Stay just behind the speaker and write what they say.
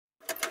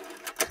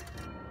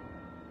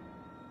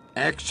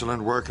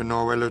Excellent work in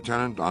Norway,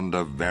 Lieutenant,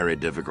 under very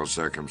difficult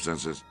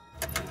circumstances.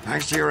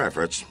 Thanks to your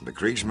efforts, the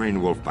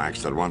Kriegsmarine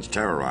wolfpacks that once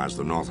terrorized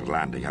the North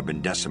Atlantic have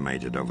been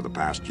decimated over the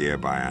past year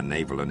by our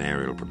naval and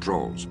aerial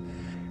patrols.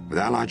 With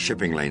Allied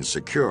shipping lanes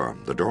secure,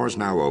 the door is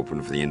now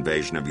open for the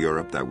invasion of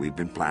Europe that we've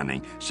been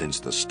planning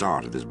since the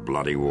start of this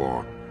bloody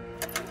war.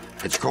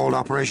 It's called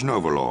Operation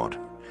Overlord,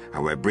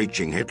 and we're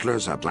breaching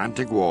Hitler's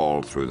Atlantic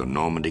Wall through the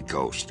Normandy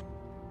coast.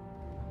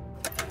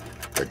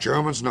 The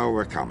Germans know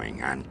we're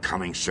coming, and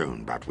coming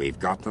soon, but we've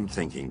got them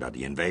thinking that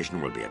the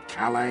invasion will be at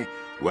Calais,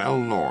 well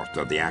north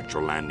of the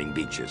actual landing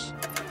beaches.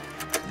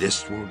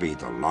 This will be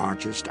the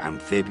largest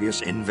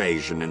amphibious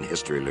invasion in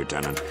history,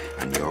 Lieutenant,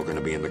 and you're going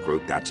to be in the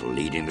group that's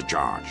leading the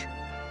charge.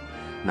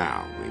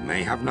 Now, we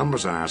may have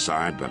numbers on our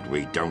side, but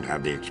we don't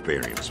have the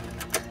experience.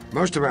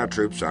 Most of our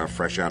troops are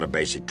fresh out of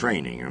basic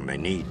training, and they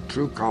need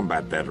true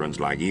combat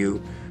veterans like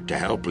you to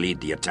help lead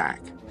the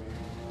attack.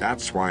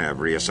 That's why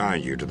I've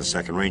reassigned you to the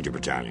 2nd Ranger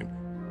Battalion.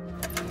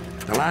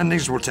 The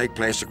landings will take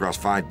place across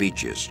 5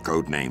 beaches,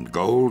 codenamed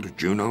Gold,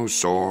 Juno,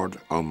 Sword,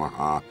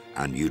 Omaha,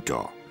 and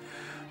Utah.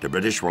 The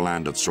British will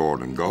land at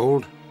Sword and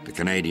Gold, the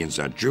Canadians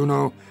at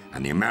Juno,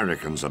 and the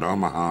Americans at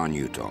Omaha and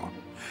Utah.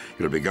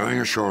 You'll be going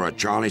ashore at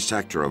Charlie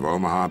sector of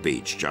Omaha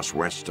Beach, just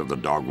west of the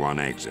Dog One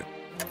exit.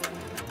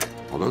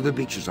 Although the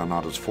beaches are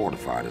not as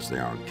fortified as they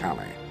are in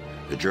Calais,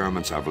 the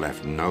Germans have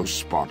left no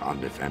spot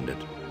undefended.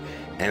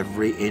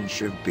 Every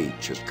inch of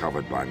beach is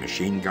covered by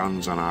machine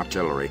guns and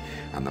artillery,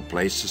 and the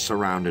place is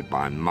surrounded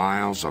by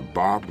miles of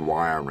barbed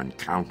wire and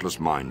countless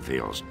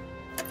minefields.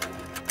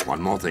 One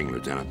more thing,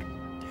 Lieutenant.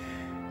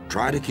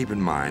 Try to keep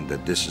in mind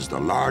that this is the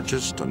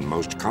largest and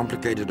most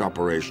complicated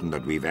operation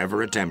that we've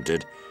ever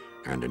attempted,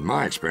 and in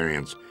my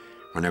experience,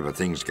 whenever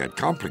things get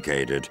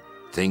complicated,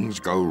 things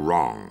go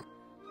wrong.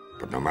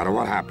 But no matter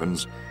what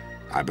happens,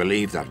 I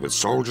believe that with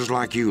soldiers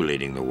like you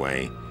leading the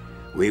way,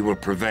 we will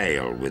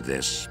prevail with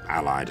this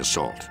Allied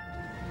assault.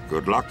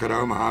 Good luck at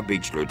Omaha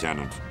Beach,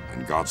 Lieutenant,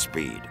 and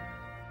Godspeed.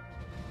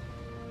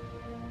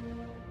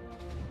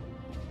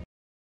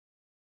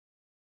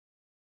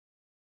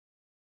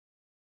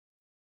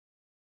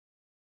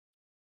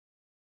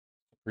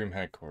 Supreme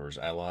Headquarters,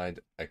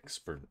 Allied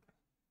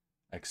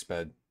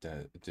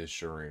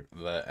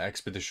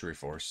Expeditionary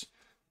Force.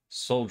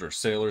 Soldiers,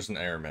 sailors, and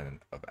airmen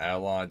of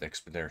Allied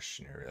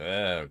Expeditionary.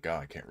 Oh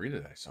God, I can't read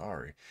it.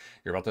 Sorry.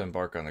 You're about to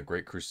embark on a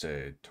great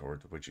crusade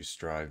toward which you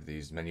strive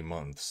these many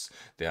months.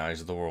 The eyes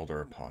of the world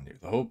are upon you.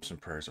 The hopes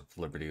and prayers of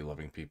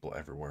liberty-loving people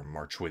everywhere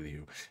march with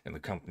you. In the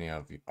company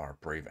of our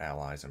brave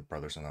allies and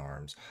brothers in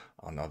arms,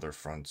 on other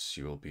fronts,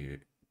 you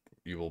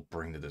will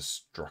bring the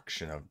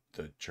destruction of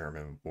the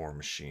German war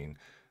machine,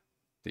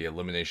 the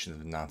elimination of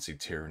the Nazi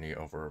tyranny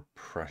over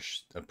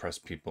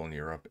oppressed people in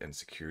Europe, and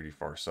security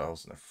for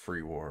ourselves in a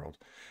free world.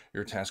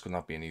 Your task will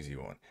not be an easy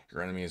one.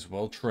 Your enemy is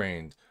well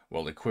trained,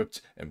 well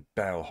equipped, and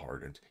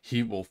battle-hardened.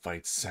 He will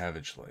fight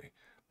savagely.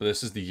 But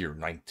this is the year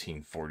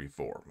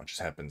 1944. Much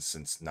has happened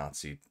since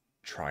Nazi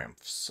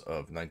triumphs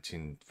of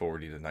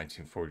 1940 to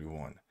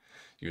 1941.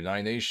 The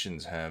United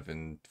Nations have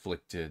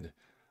inflicted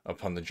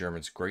upon the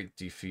Germans great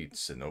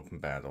defeats in open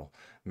battle.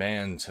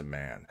 Man to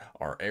man,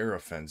 our air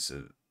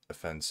offensive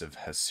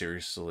has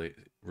seriously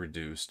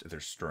reduced their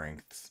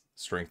strength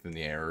in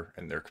the air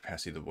and their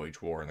capacity to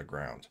wage war on the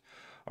ground.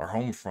 Our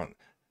home front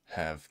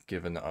have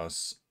given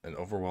us an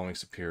overwhelming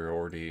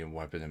superiority in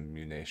weapon and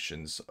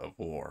munitions of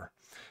war,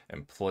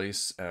 and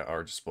place at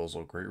our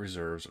disposal great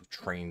reserves of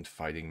trained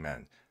fighting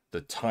men.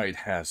 The tide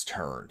has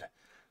turned.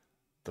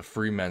 The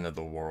free men of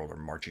the world are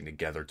marching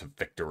together to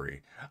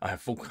victory. I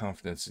have full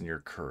confidence in your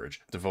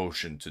courage,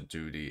 devotion to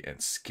duty,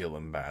 and skill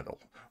in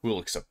battle. We will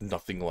accept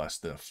nothing less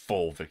than a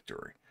full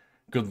victory.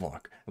 Good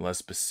luck, and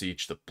let's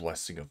beseech the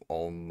blessing of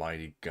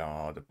Almighty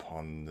God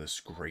upon this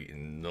great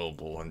and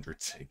noble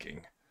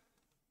undertaking.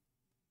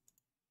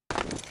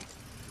 Clear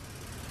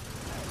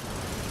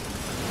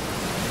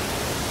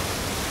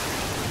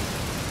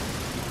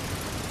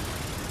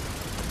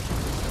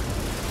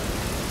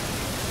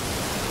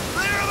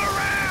the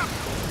ramp!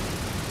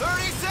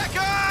 30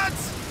 seconds!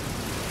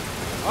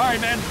 All right,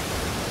 men.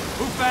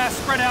 Move fast,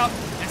 spread out,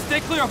 and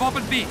stay clear of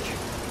open beach.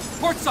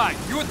 Port side,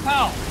 you with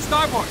Powell.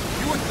 Starboard,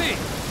 you with me.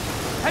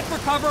 Head for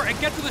cover and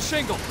get to the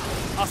shingle.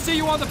 I'll see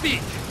you on the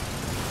beach.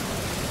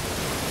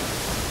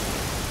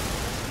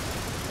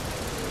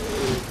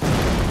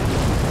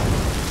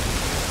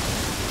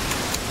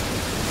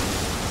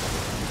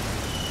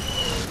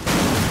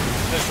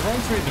 This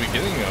reminds me of the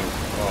beginning of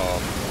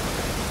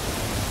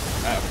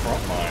at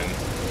Frontline.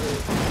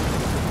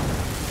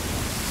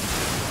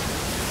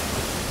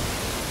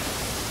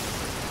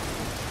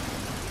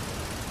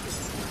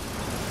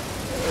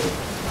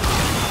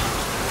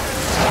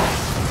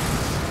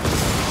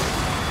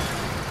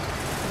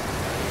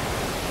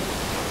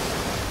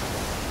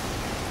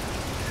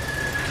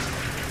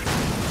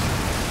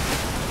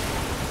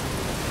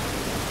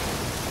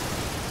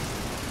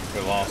 We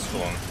lost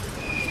one.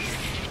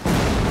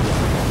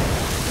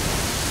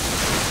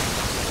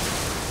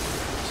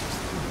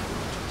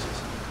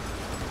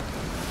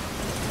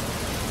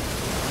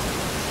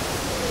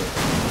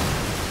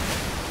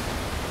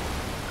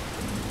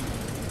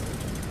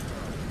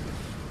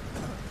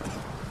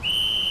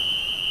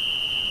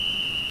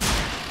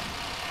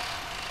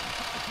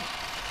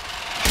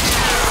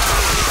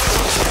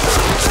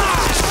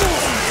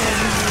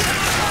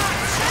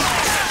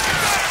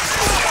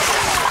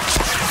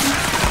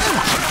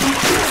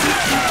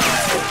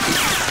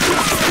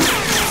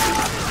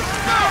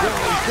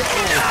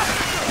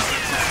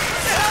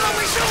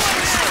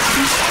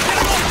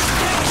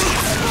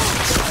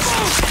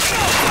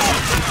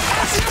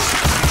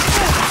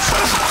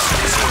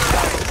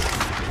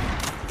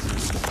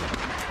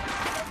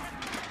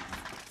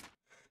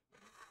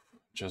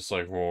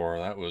 just like Roar.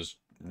 That was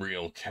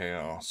real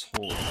chaos.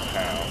 Holy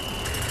cow.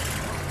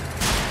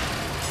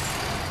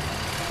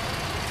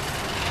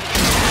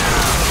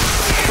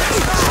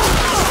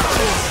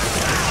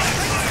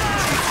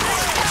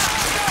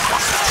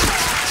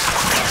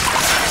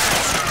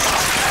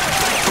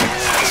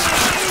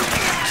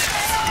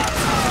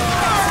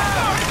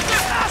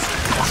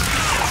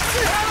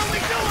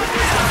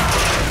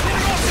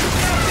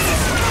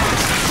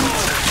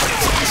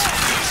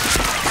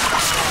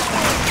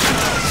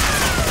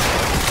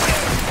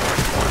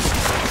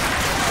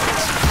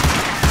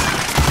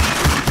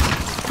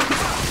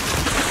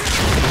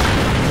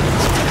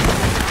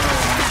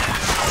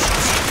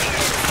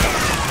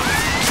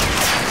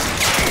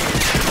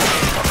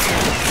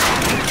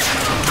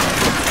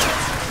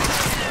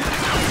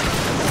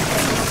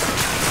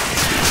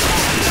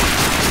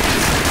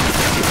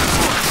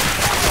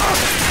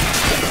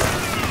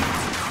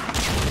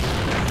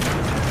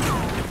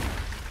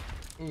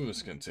 This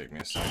is gonna take me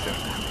a second.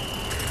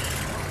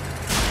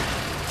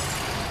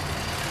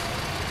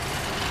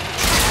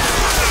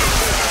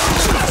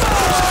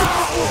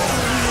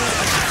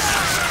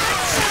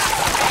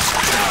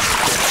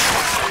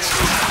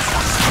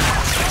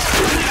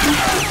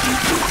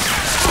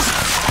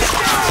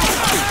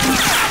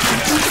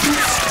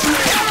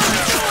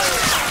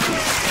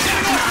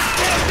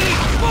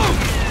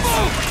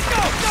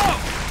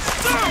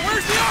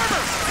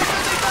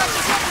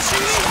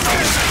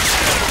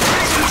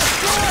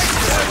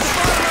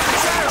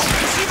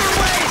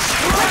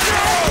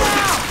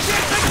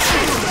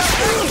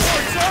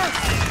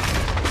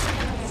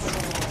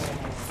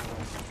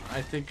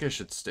 I think I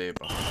should stay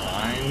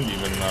behind,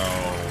 even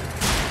though...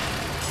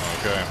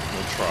 Okay,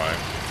 we'll try.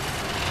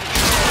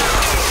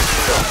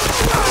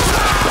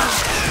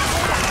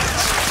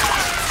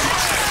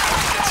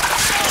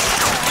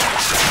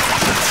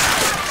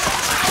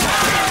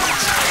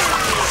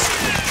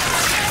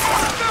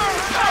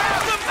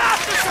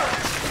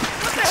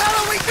 What the hell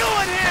are we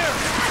doing here?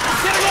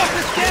 Getting off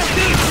this damn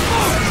beach!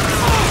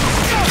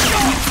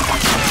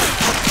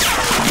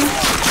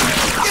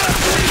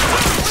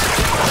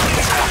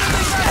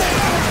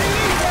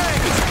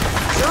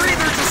 They're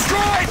either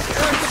destroyed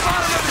or at the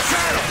bottom of the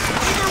channel.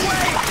 Either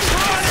way,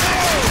 we're on the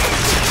road.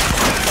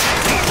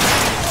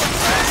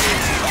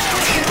 What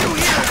can you do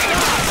here?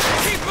 Stop!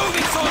 Keep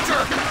moving,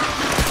 soldier!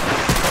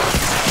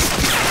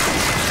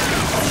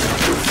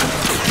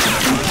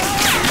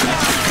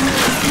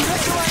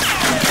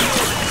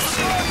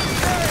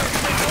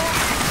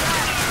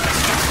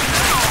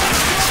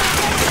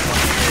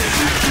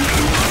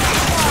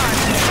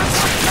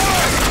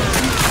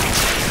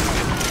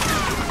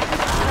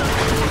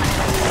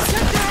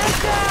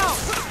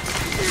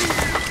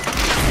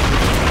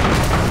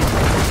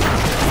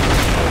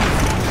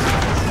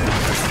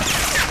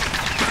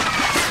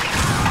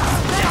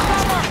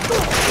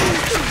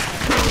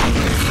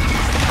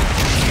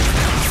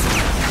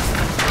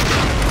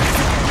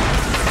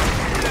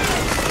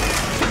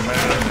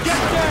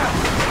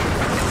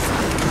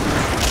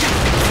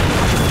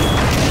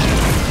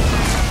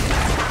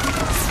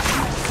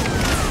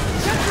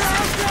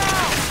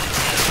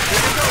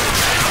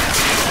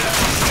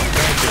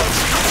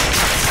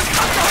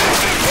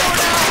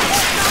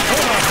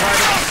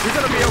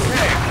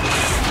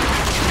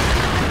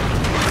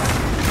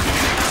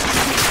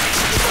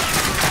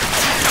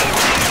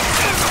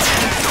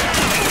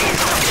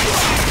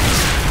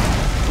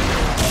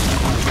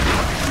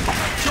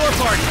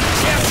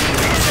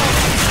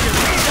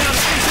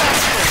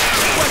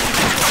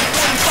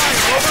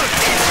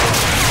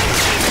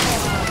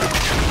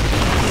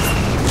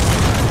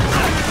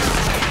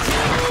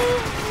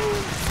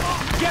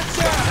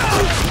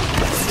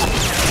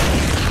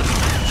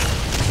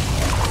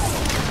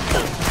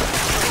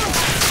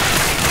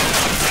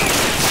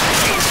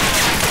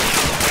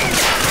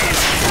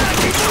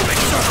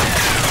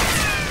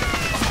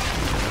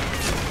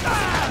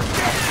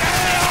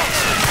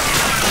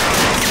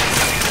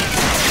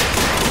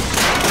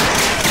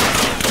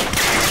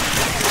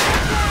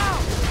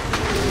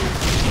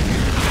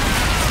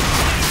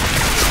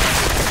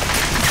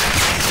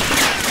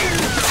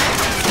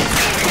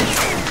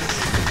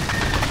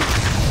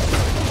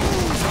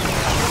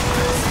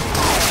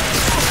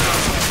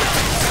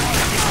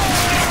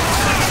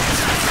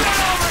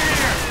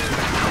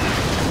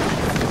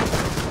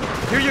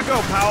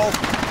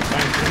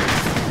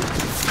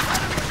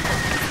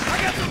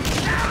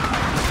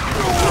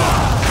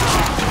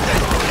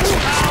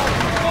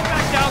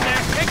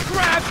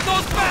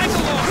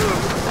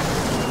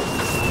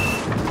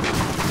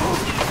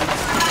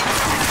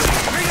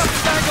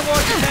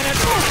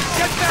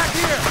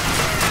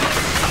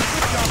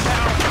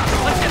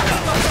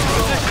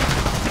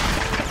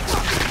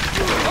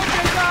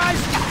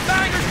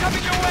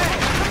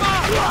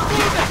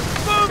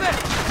 Move it!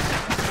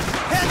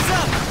 Heads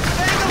up!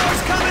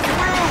 Bangalores coming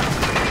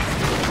through!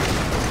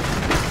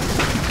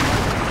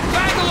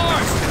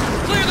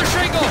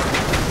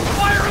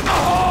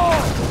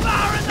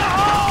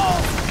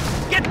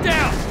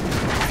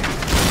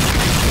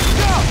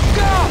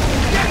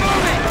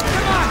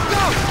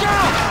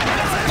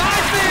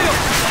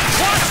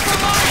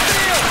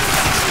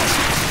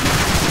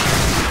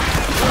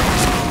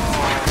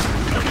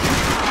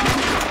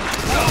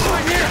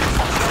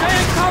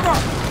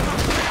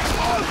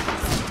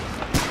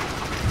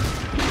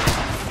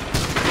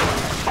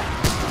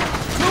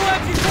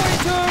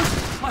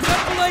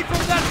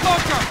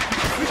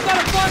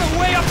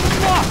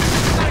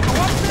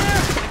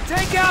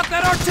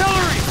 that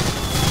artillery!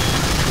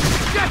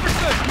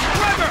 Jefferson!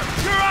 Weber!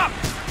 You're up!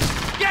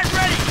 Get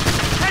ready!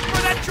 Head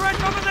for that trench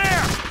over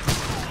there!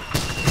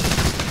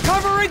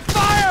 Covering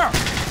fire!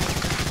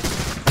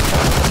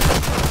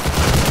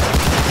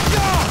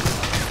 Go!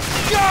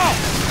 Go!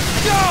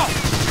 Go!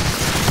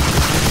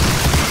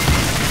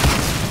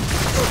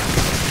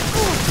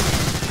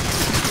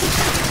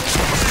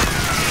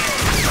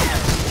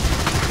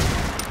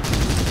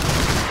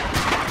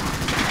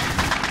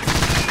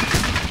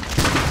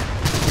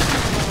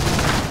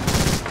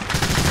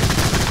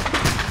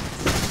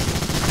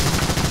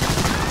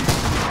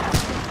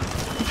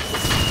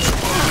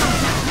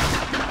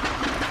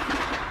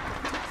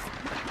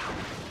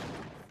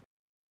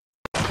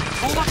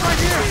 Hold up right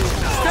here!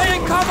 Stay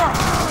in cover!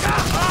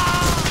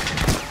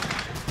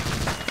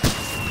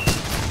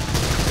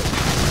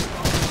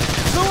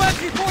 Two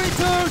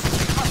MG-42s!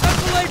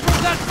 Escalate from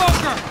that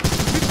bunker!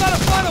 We've got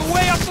to find a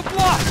way up the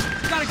bluff!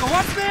 Gotta go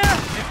up there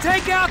and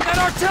take out that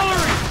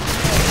artillery!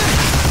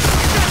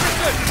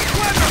 Jefferson!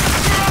 Weber!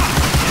 You're up!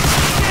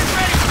 Get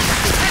ready!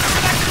 Head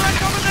for that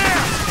trench over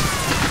there!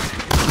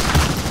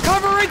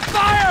 Covering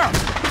fire!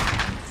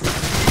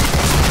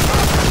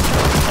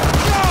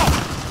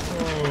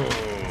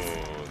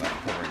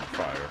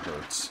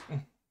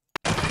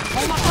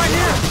 Hold up right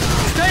here!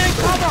 Stay in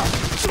cover!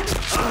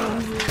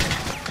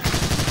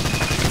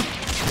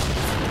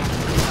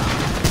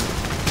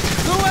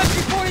 Two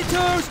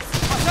MG-42s!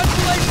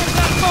 Escalate from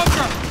that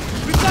bunker!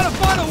 We've got to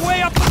find a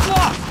way up the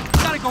bluff!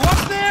 Gotta go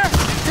up there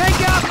and take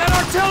out that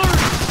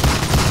artillery!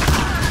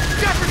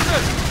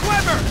 Jefferson!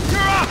 Weber!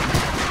 You're up!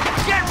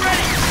 Get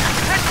ready!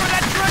 Head for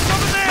that trench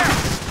over there!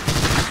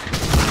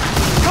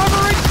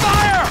 Covering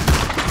fire!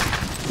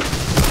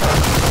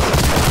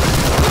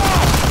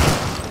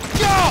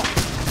 Go!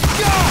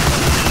 Go!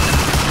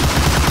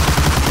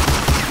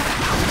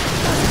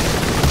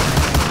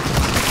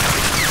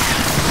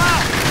 Now,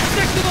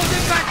 stick to those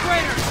impact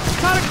craters!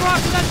 Cut across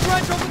to that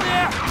trench over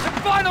there and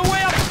find a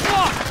way up the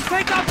bluff!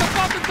 Take out the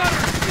bunker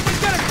gunners! You can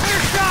get a clear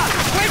shot!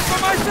 Wait for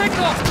my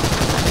signal!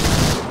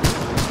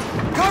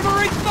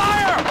 Covering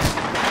fire!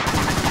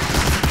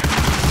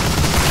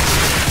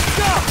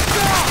 Go!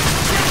 Go!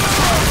 Get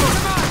moving!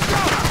 Come on!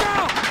 Go! Go!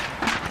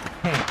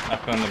 I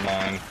found the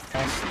mine.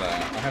 What's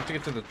that? I have to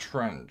get to the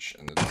trench.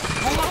 And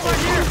Hold up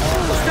right here!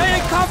 Stay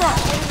in cover!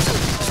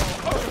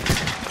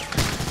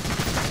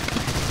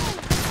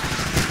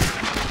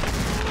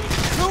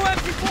 Two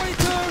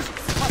MG-42s!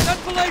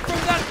 Escalate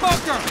from that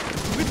bunker!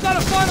 We've got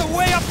to find a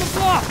way up the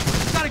bluff!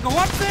 Gotta go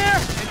up there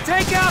and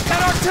take out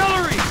that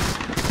artillery!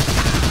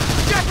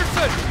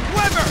 Jefferson!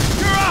 Weber!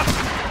 You're up!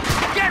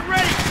 Get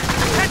ready!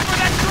 Head for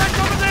that trench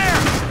over there!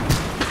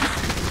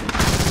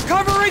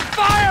 Covering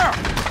fire!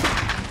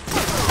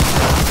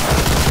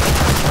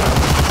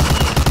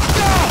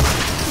 Go!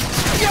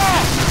 Go!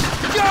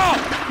 Go!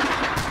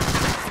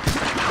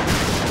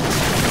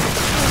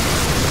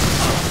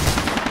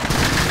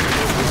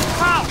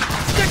 How?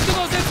 Stick to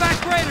those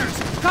impact craters!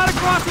 Cut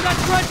across to that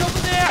trench over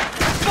there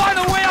and find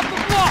a way up the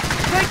bluff!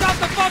 Take out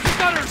the bunker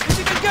gunners! If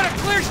you can get a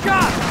clear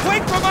shot!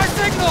 Wait for my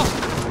signal!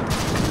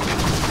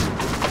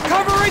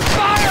 Covering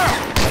fire!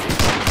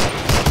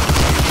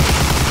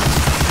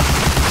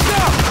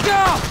 Go!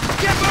 Go!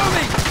 Get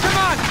moving!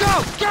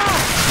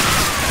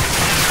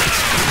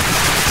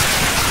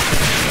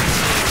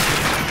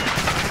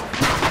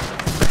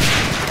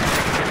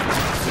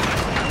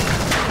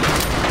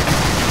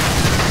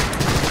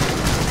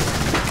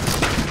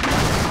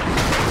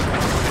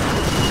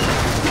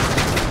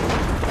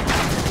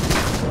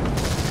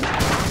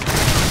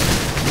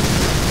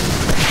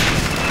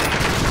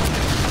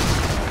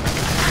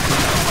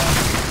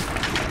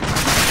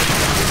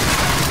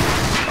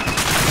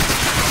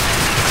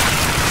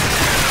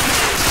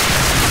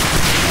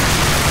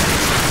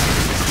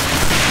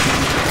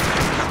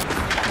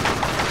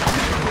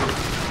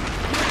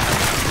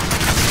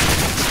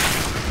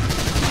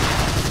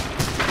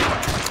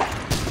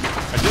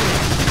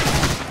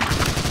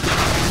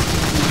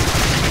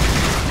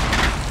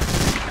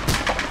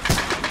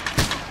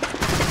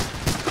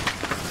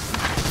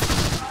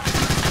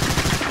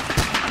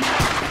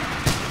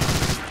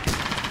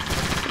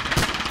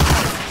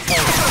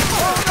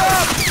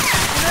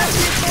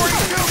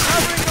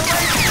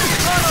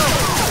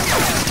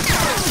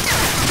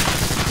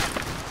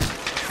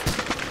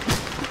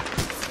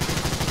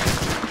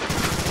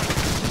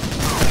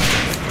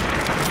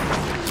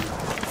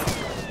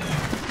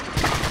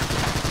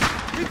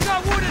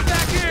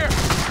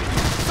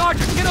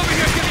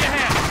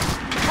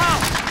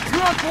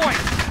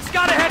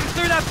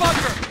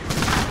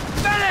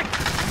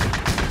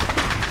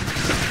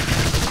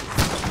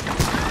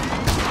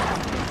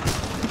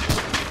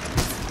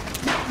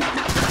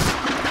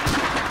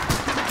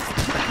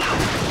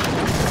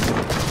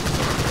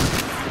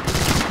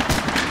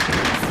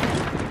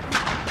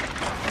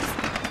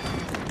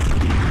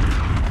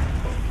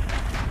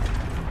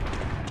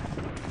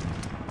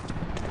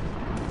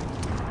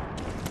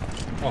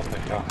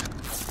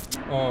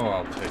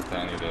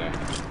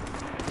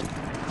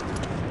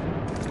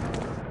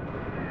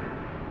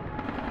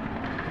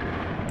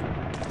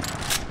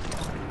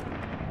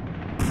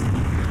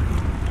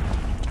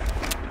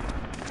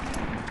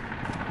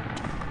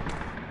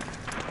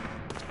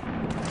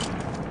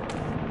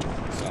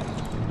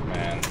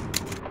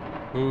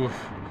 Ooh,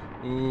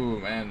 ooh,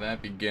 man,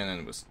 that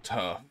beginning was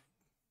tough,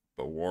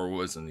 but war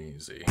wasn't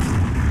easy. So,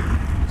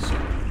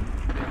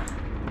 yeah.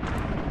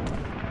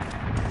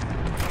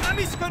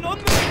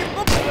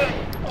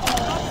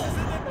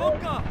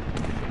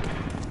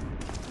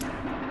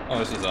 Oh,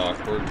 this is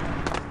awkward.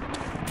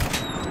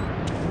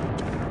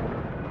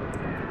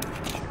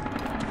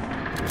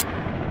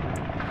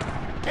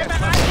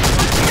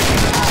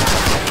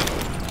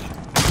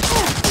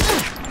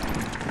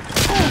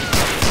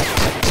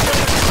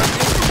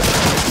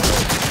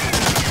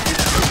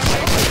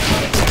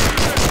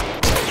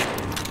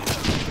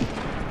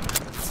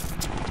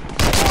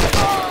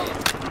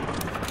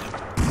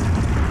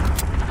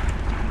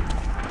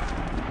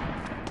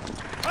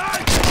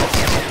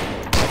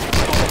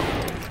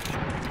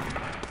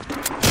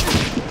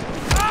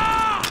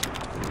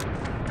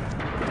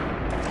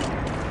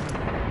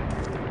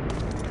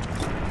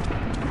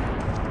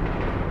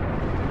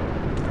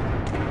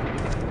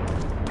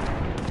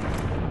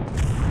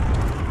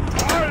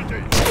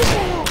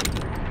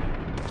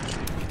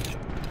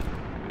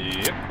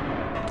 Yep.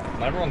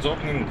 Everyone's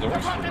opening the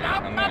doors for me.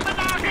 I'm not...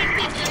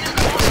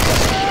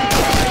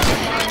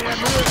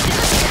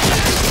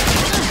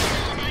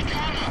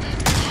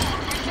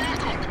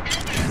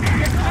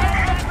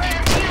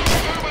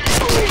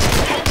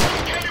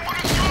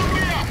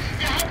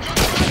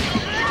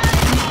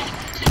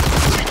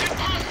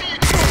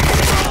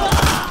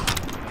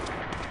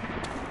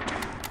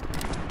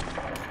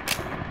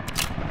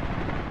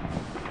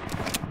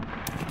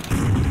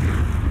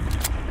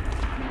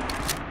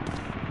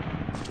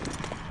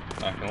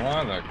 Not gonna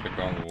lie, that could have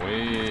gone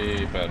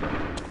way better.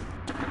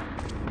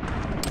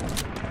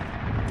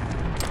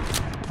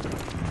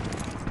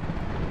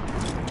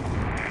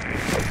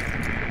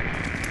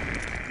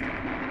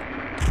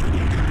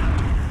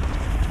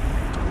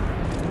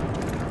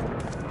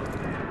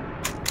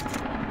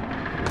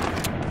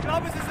 Ich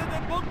glaube, sie sind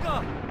im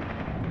Bunker.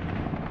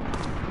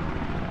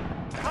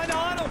 Keine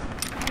Ahnung.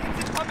 Nehmen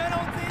Sie ein paar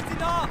Männer und sehen Sie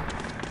nach.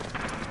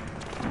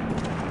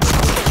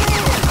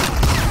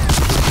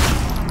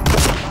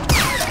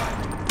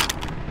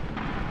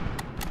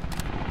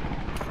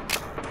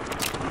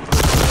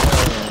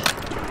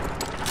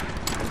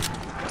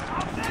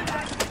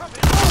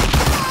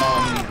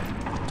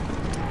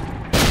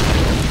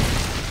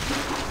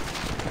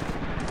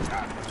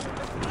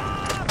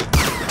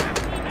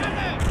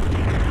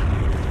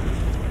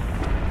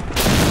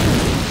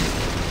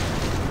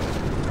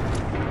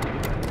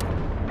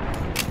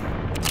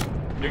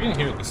 You can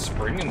hear the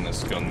spring in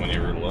this gun when you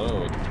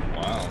reload.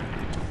 Wow.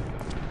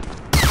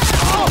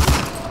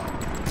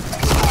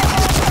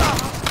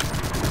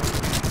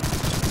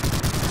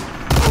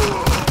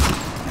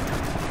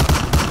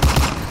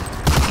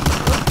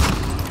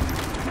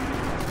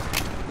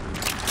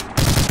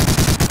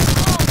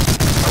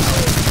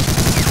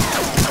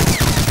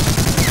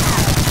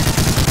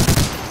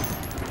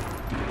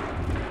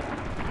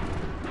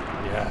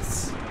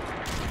 Yes.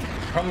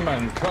 Come,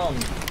 man, come.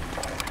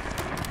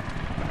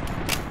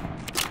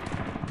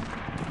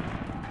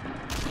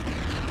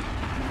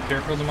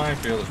 Careful of the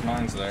minefield, there's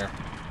mines there.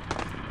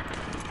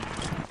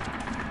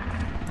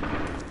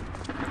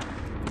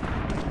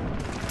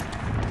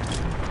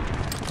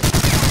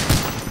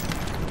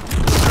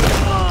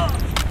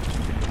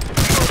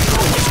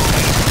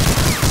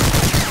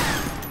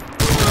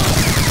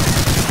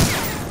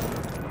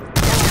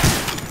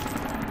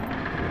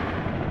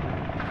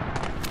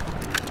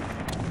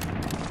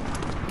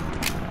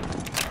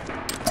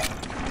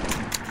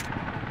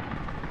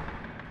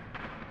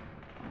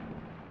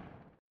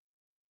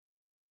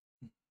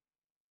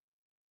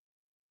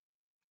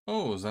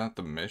 Oh, is that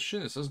the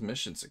mission? It says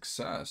mission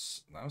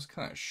success. That was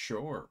kind of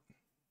short.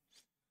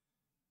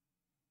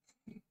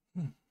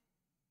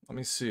 Let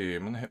me see.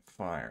 I'm gonna hit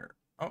fire.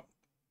 Oh.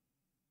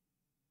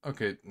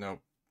 Okay, no,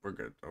 we're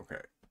good.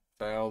 Okay.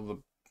 Battle the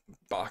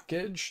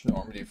Blockage,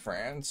 Normandy,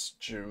 France,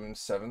 June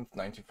 7th,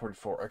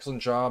 1944.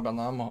 Excellent job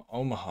on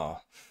Omaha.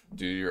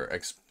 Do your oh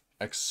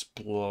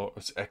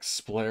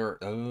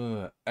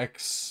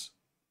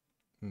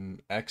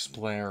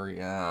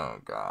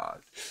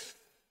god.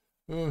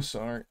 Oh,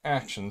 sorry.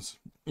 Actions.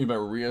 You've been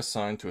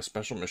reassigned to a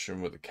special mission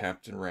with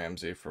Captain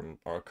Ramsey from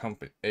our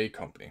company.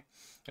 The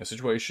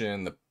situation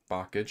in the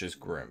blockage is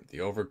grim. The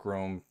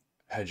overgrown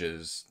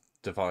hedges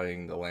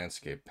dividing the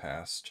landscape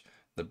past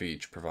the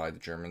beach provide the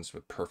Germans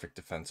with perfect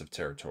defensive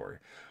territory.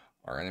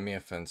 Our enemy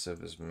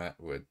offensive is met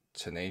with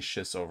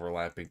tenacious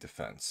overlapping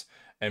defense.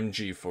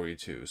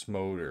 MG-42s,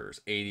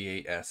 motors,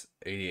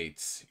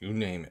 88s, you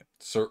name it.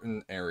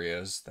 Certain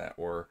areas that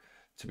were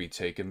to be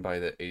taken by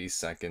the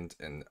 82nd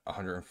and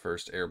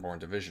 101st Airborne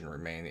Division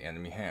remain in the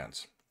enemy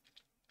hands.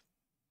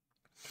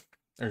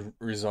 A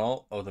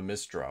result of the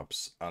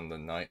misdrops on the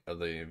night of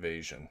the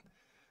invasion.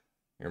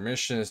 Your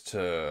mission is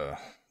to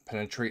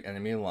penetrate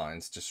enemy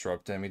lines,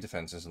 disrupt enemy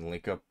defenses, and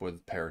link up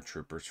with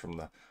paratroopers from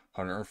the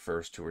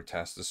 101st who were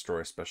tasked to destroy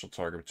a special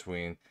target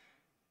between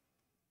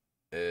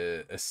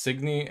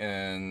Assigny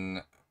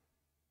and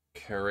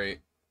Carrington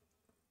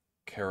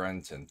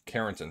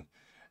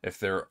If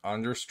they're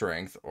under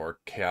strength or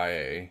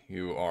KIA,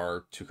 you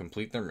are to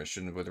complete their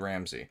mission with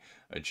Ramsey.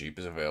 A jeep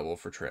is available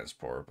for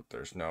transport, but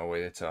there's no way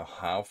to tell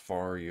how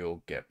far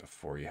you'll get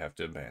before you have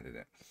to abandon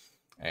it.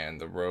 And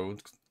the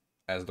roads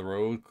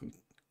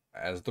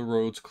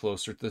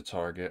closer to the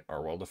target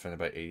are well defended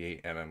by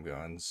 88mm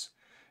guns.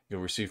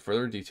 You'll receive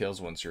further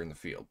details once you're in the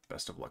field.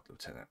 Best of luck,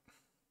 Lieutenant.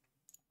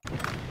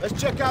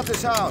 Let's check out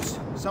this house.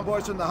 Some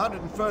boys from the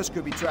 101st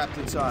could be trapped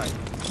inside.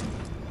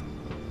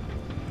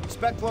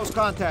 Expect close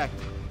contact.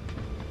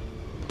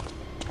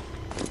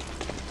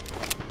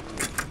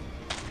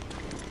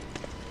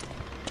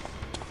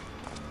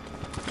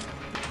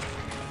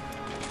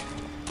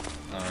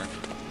 Alright.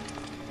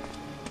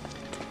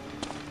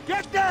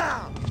 Get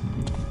down!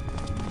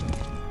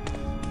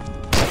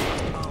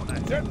 Oh,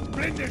 that's it.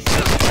 Blinde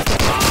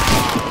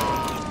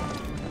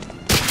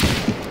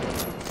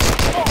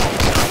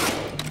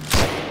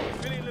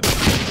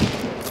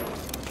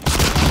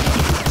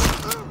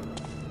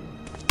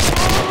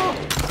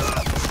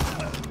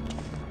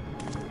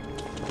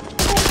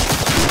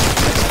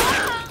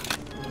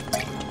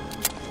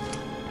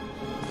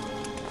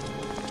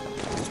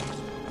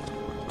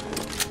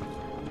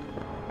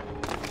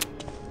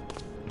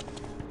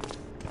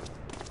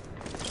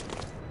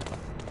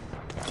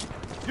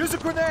Use a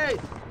grenade!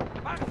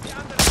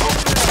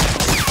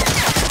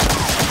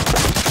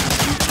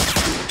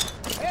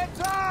 Hands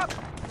up!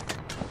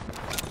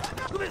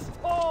 This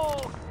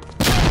hole!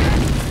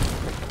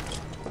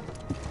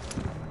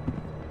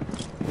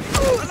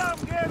 Alarm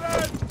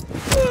given!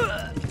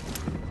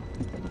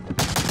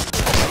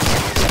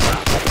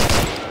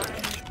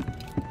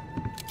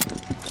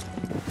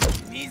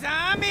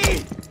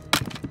 Nizami!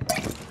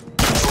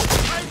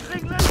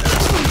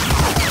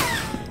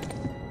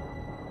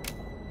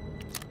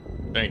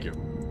 Thank you.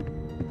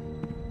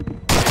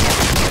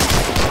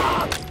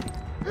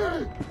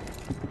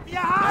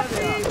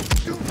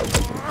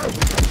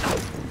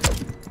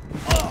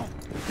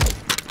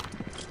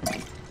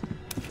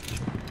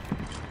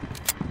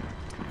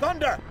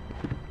 Thunder!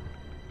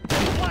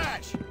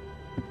 Flash!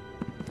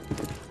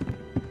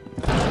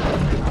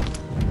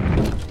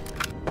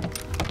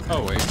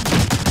 Oh, wait.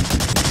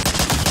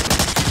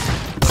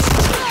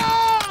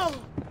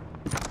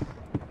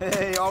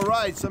 Hey, all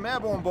right, some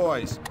airborne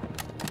boys.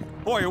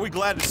 Boy, are we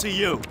glad to see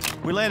you.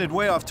 We landed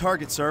way off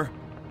target, sir.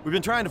 We've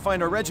been trying to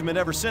find our regiment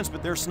ever since,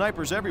 but there's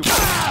snipers everywhere.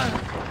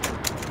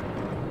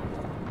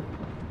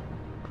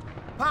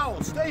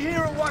 Powell, stay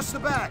here and watch the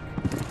back.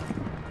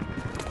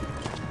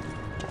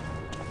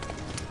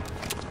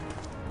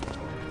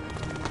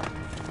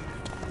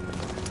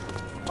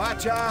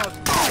 Watch out!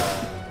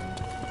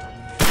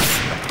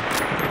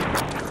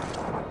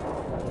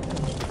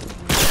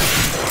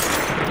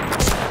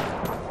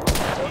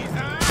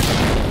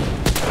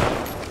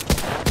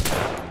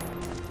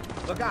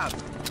 Look out!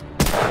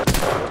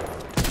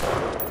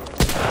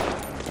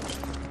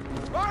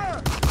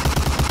 Fire!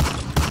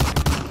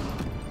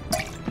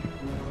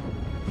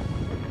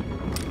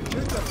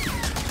 Shoot them.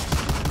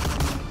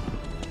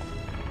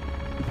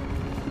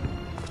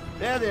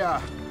 There they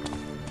are.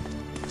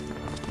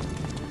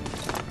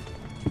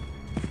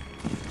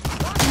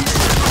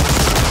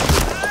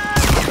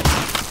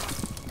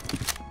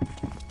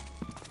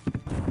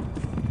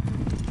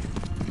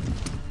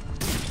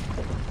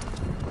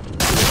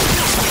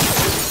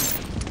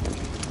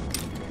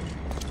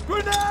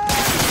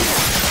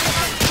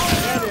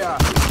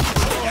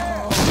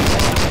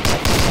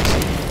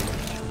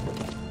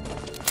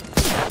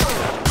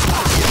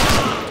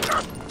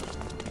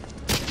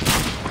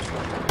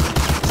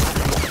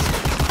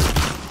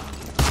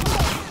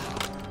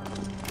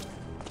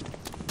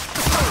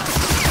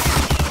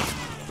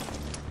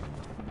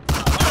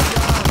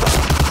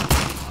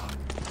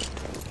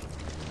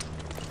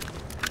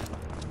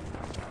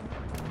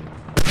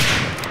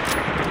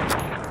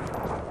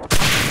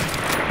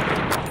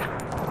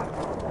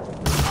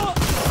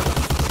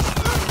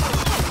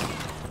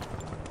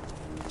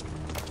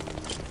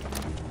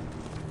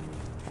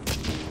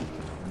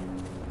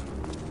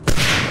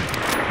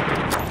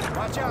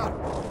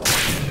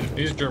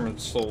 These German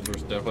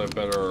soldiers definitely have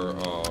better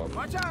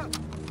Watch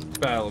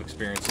out! battle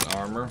experience and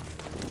armor.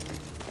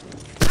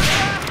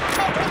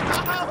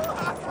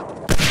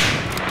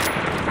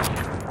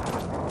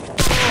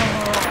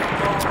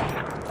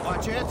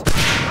 Watch it!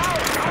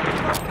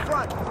 Out in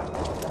front!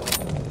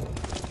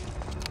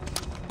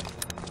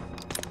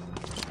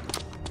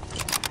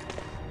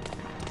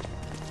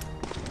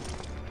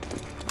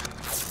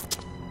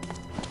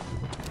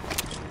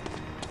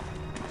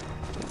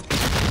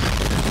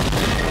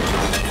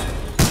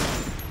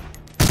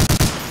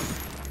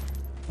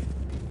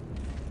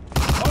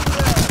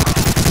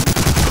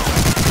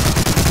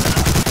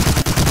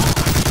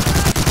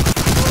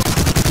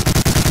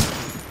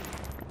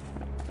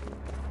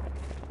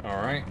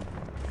 Alright.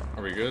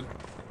 Are we good?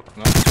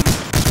 No?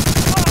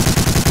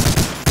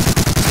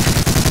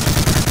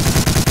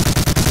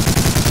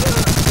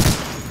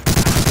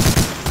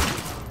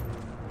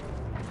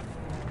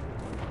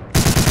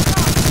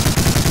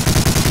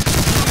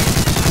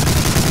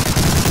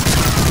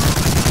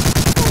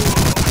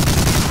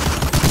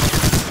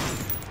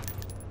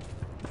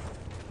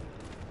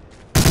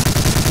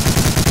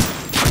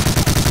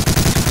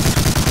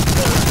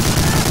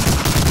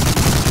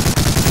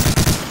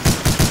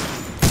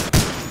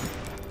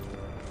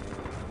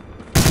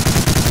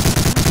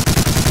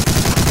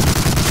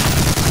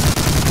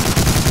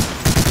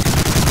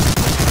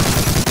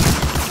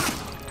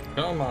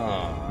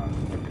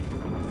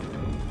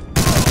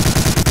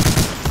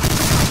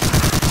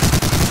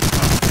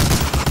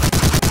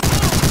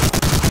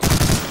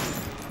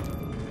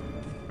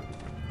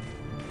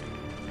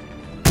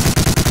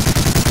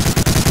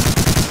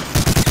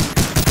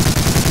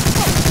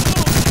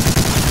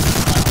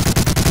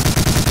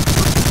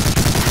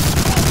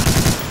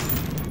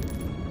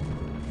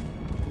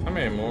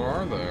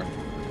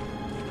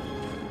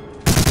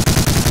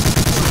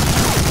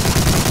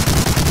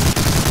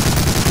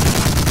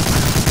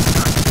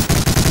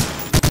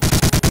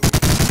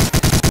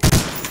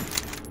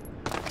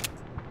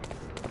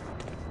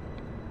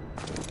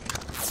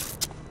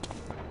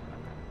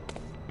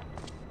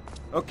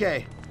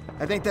 Okay,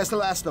 I think that's the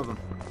last of them.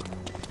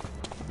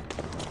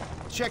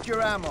 Check your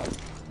ammo.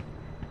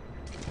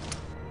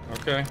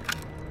 Okay.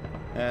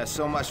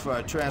 So much for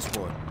our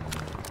transport.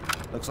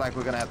 Looks like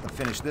we're gonna have to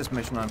finish this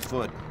mission on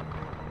foot.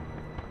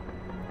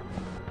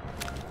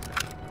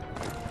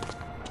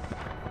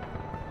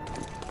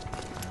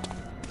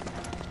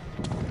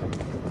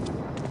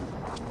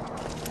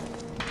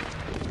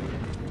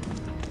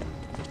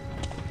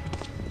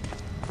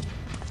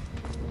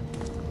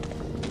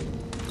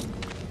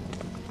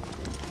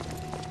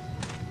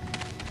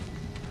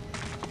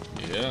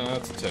 Yeah,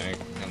 that's a tank,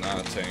 and not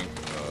a tank.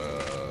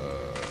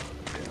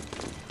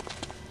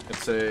 Yeah.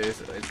 It's a,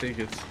 I think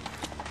it's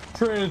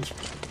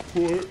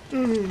transport.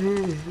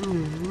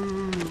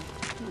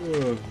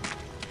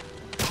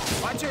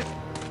 Watch it!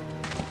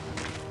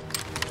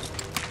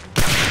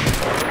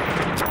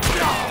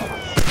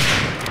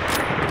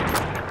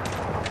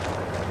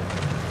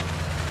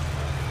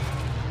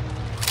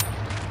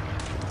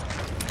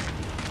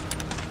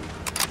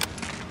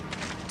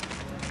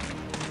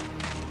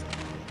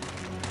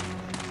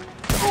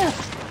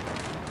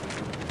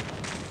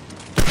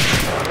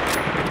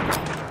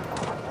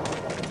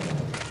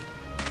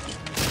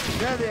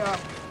 There they are.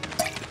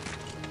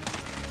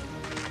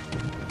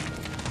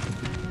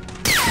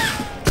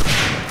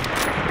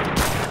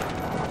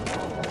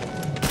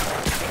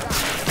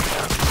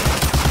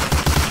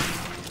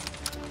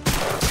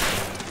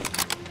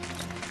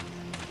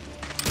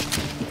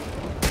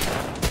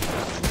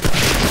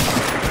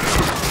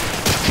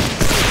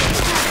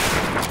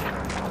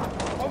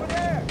 Over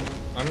there.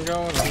 I'm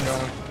going.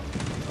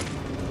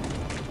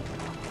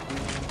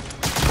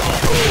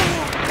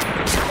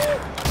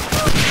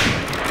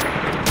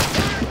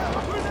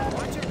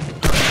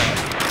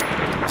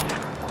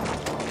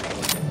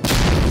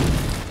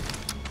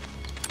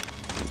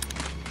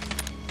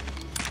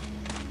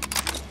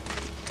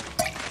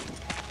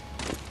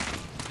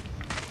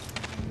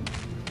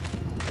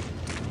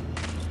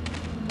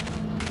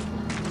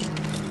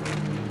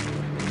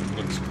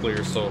 Looks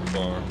clear so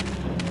far.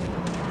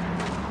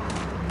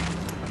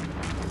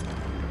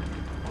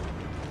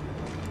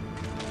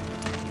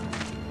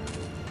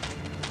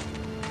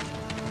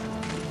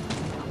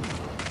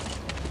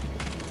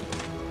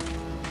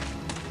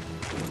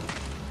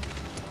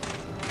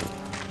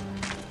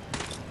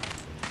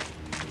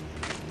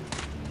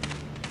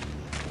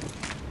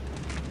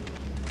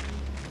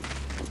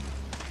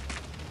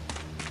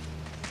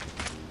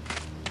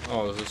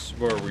 Oh, is this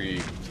where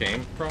we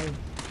came from?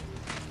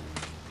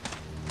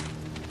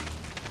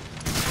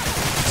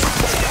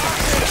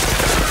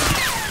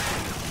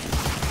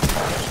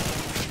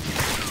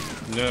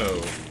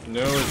 No, it's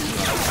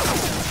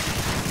not.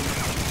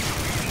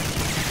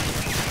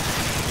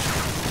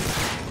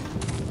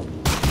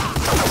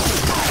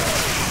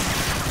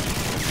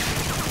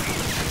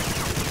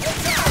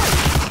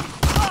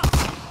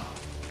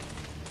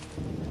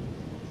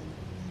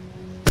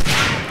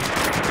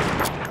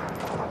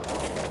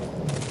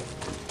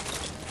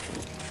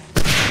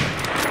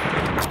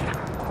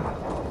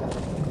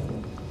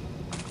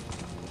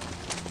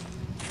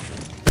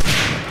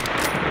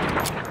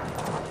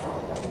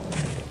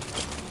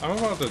 I'm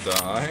about to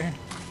die.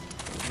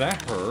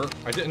 That hurt.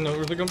 I didn't know there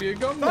was gonna be a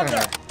gun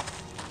there.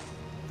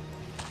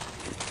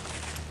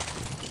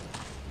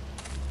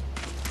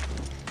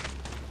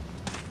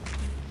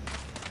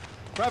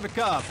 Private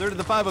Cobb, 3rd to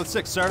the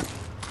 506, sir.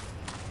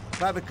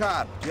 Private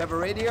Cobb, do you have a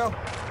radio?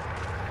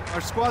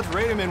 Our squad's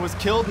radioman was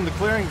killed in the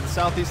clearing to the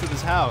southeast of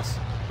this house.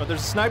 But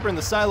there's a sniper in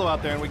the silo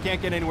out there and we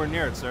can't get anywhere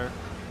near it, sir.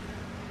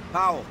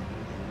 Powell,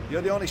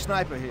 you're the only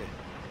sniper here.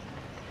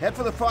 Head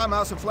for the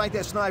farmhouse and flank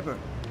that sniper.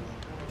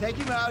 Take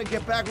him out and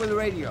get back with the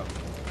radio.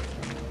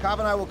 Cobb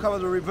and I will cover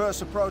the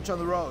reverse approach on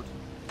the road.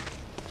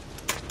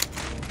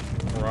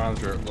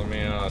 Roger. Let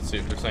me see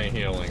if there's any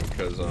healing,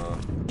 because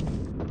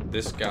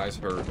this guy's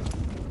hurt.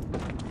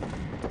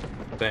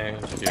 Thank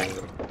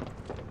you.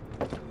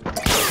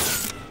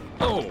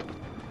 Oh!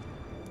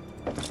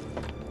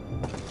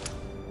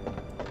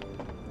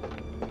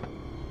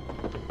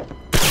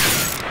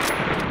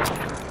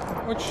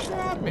 What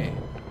shot me?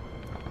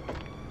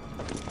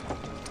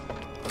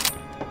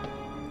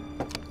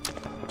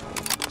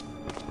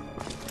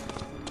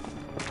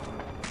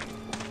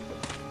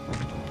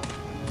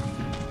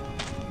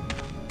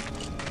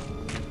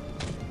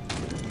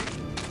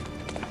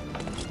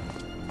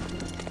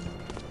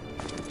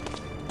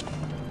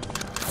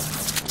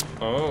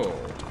 Oh,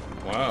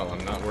 wow,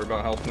 I'm not worried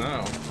about health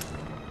now.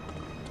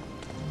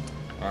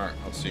 Alright,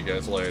 I'll see you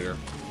guys later.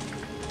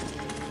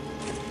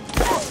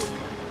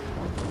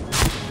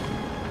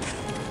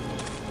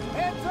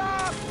 Hands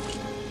up!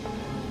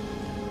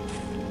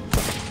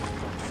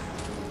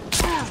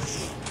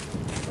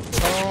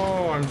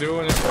 Oh, I'm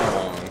doing it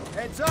wrong.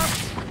 Heads up!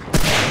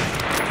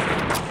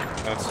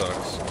 That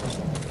sucks.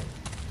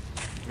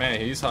 Man,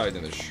 he's hiding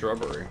in the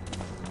shrubbery.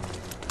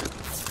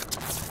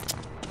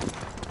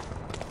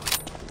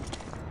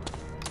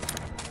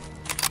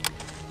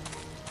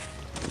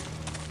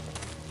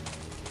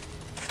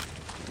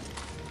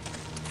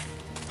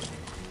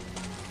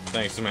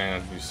 Thanks,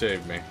 man. You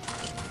saved me.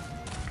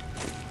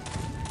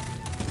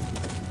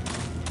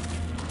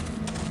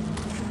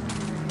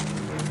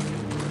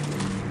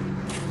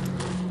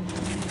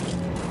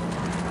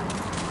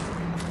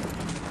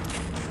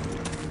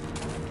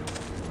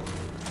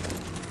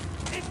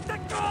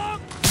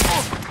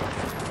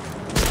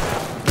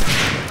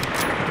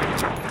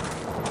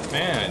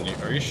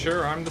 Are you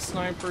sure I'm the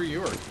sniper?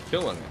 You are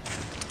killing it.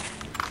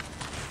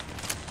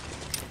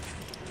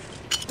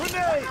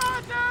 Grenade!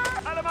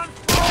 Element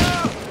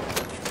fire!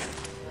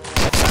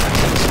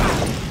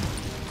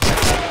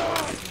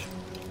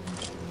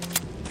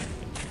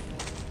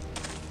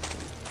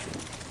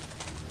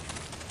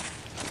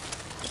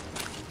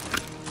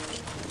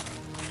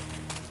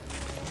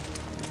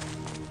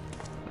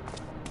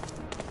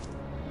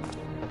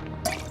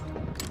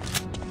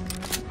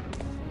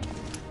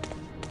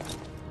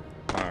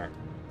 Alright.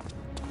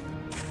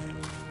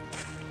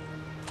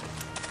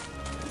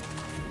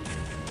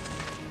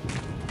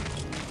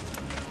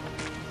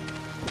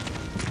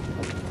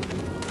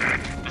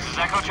 This is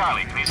Echo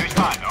Charlie. Please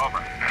respond.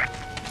 Over.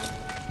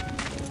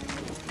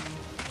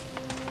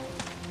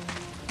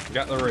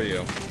 Got the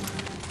radio.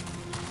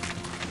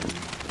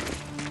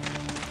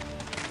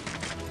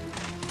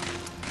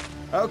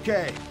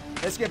 Okay,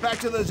 let's get back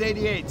to those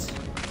 88s.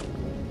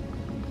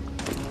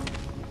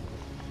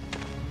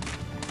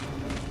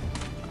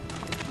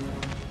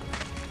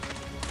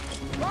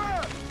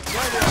 Fire!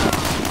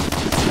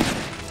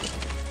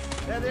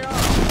 There they are.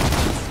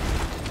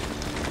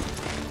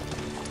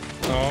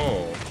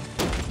 Oh.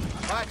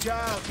 Watch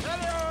out. There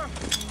they are.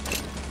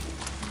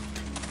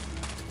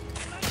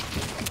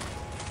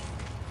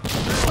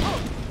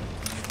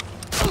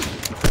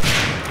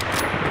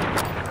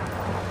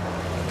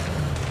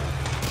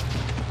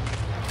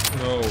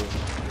 No.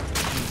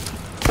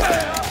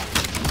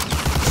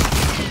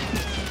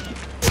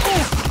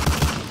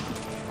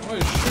 Why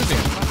is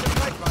shooting?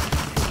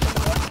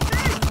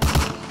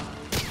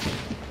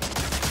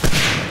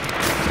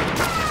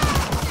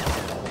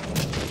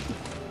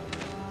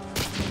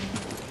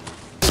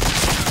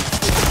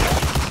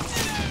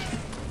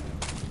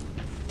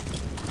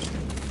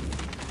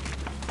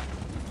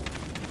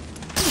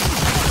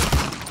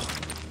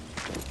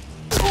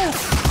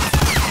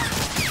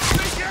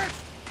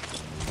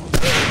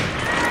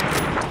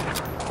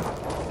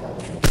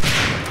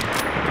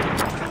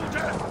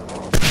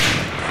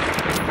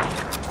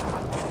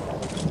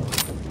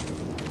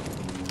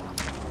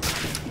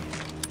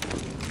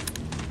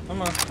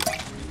 Come on.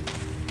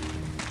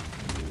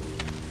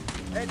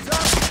 Heads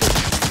up.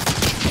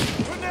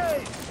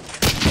 Grenade.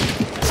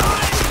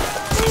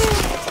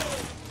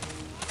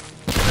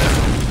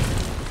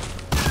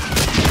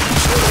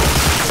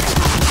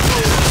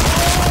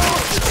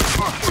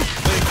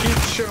 They keep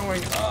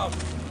showing up.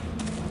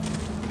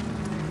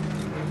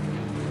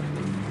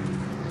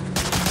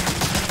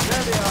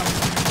 There they are.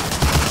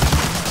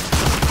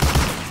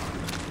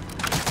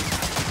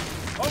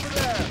 Over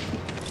there.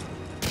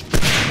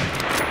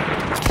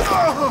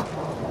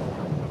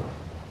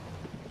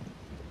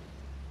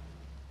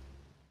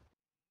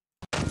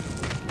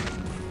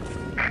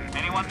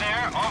 Anyone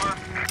there? Over.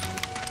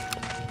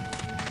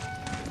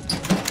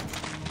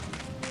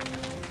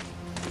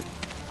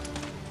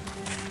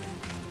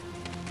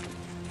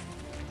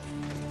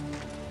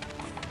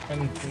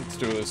 And let's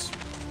do this.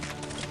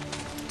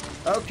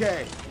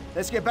 Okay,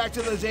 let's get back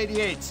to those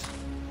 88s.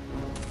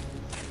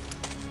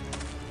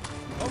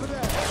 Over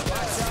there.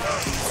 Watch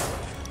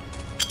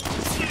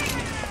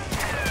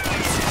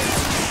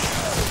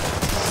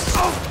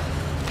out.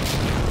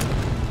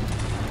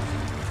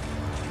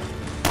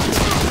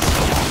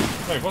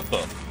 Hey, what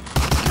the?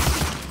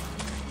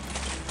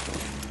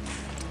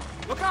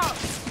 Look out!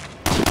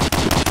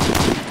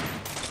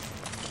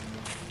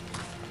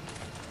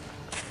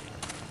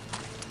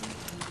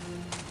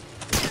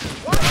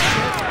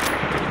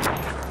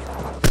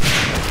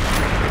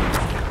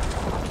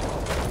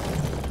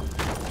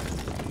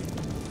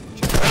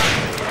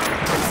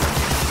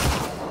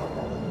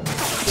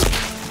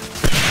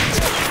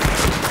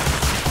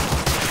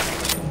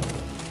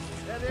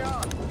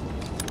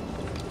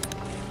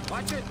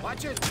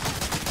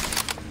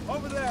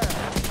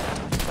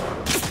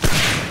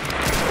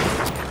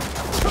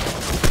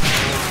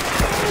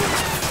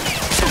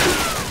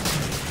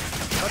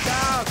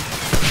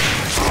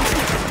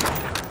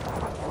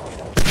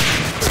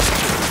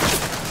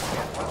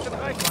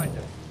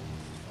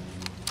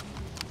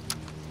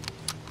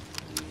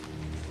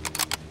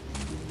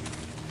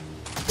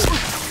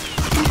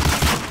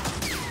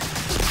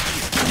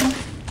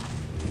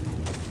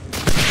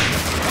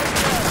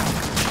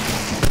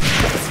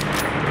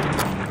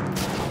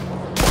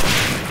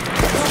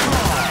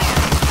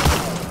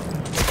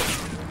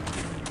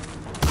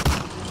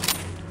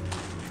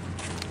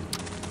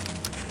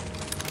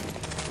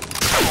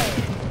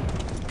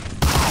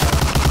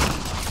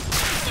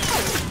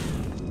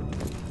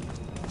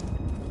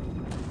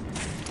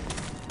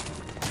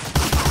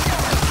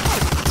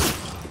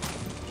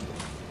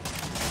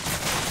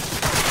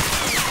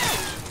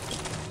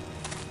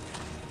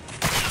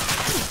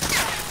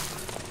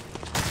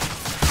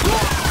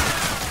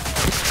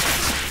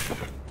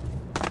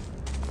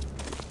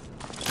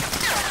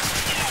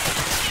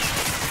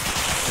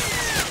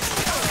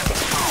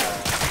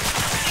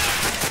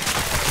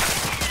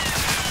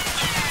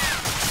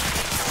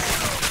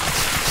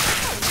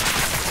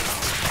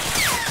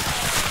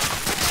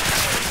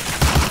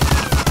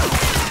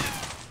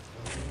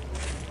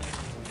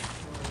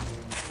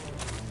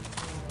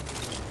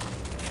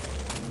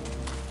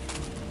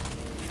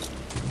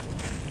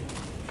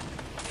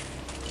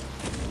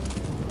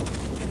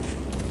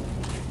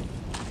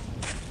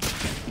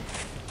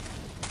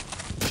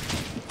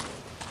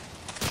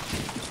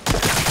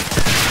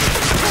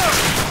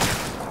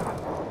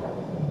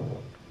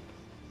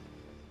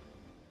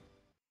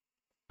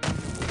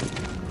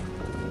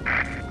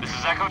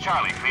 is Echo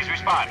Charlie. Please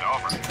respond.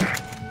 Over.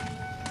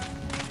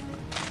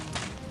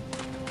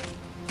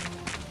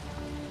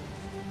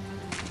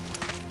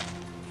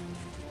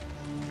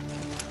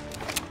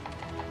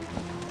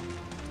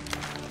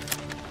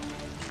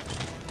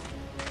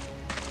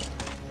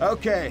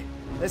 Okay,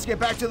 let's get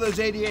back to those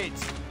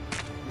 88s.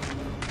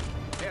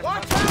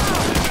 Watch out!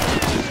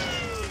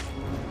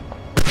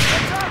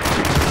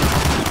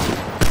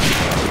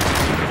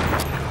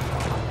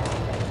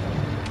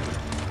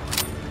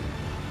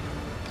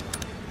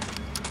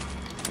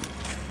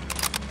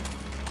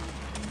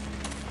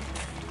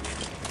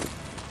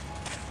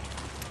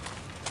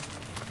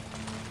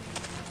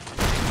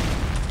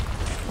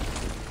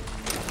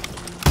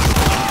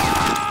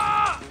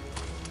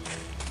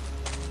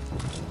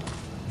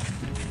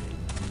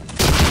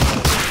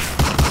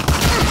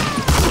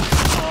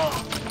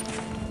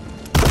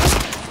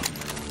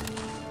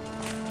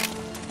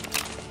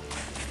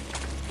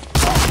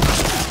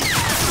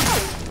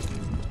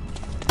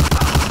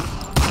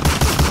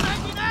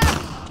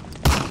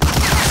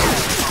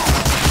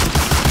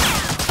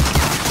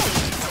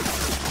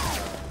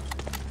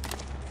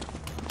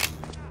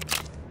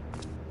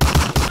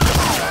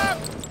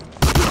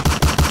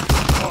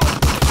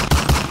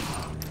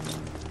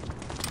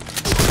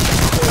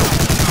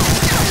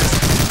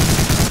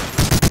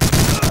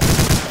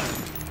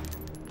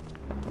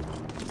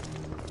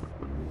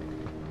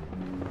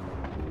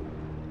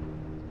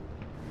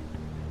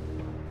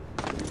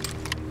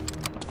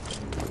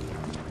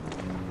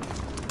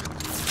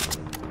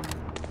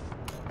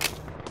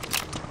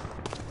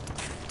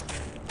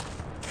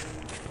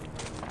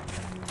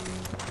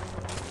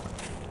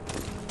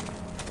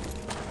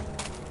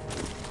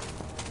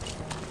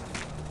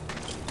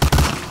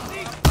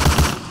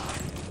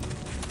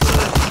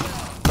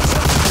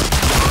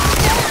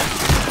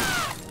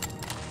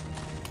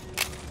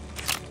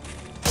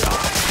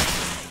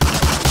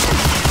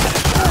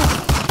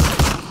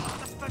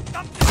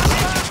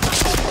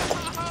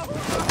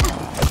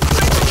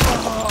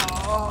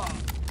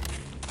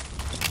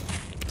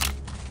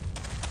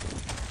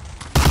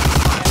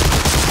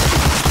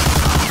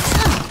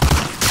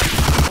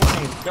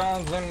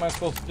 What am I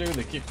supposed to do?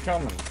 They keep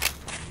coming.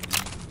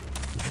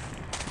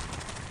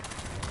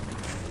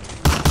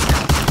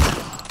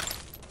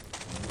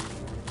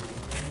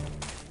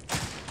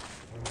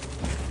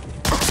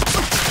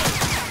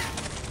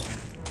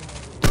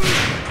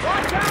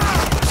 Watch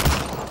out!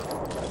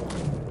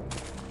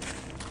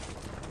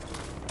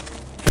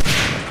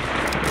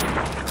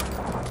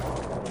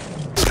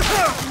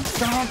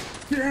 God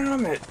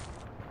damn it!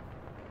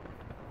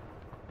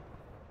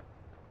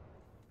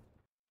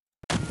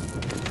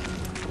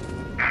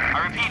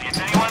 I repeat, is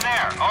anyone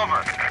there?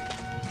 Over.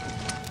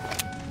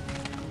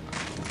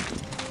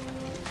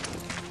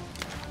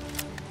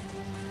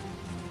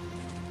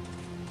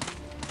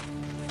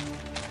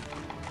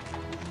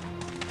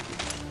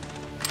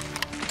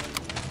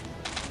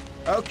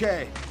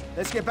 Okay,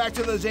 let's get back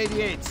to those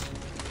 88s.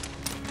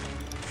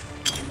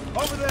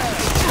 Over there!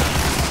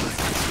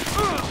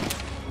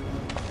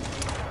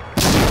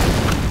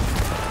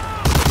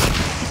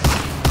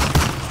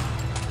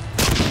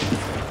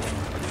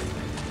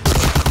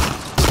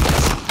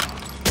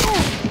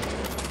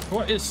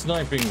 What is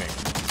sniping me?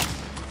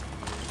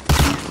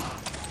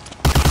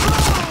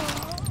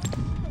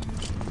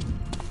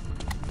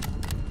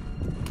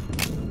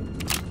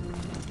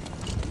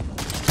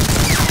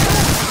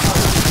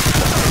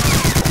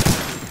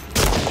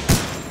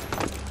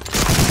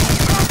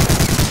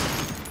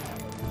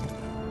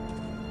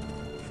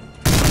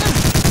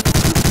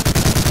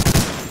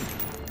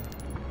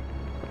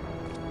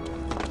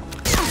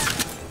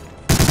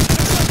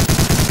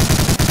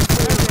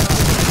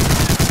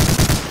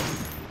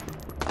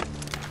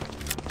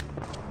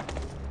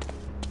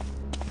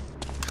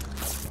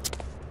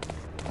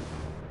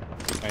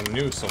 I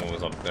knew someone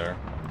was up there.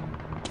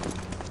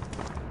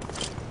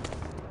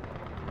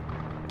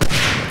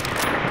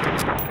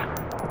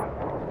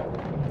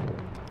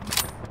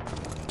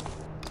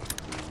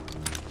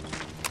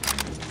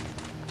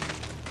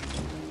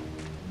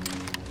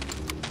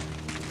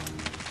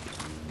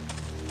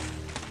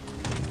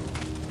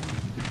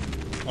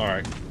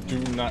 Alright, do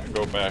not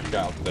go back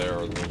out there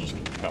or they'll just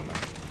keep coming.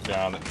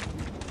 Got it.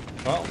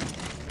 Well,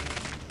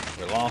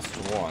 we lost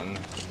one.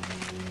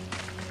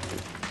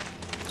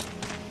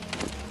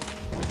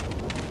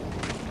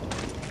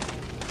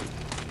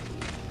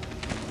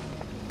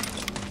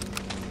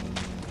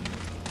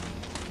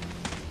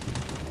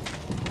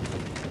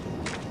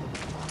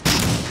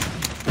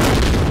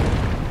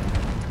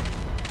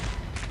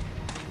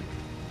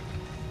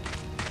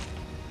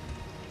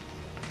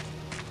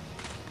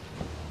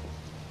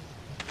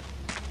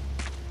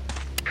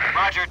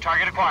 Roger,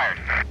 target acquired.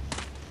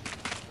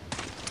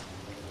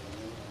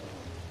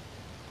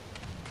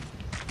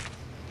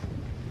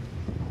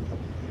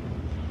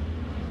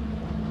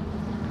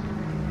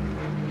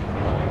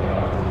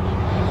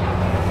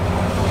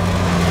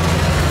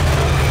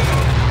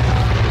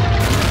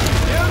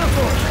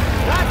 Beautiful!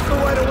 That's the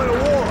way to win a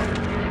war!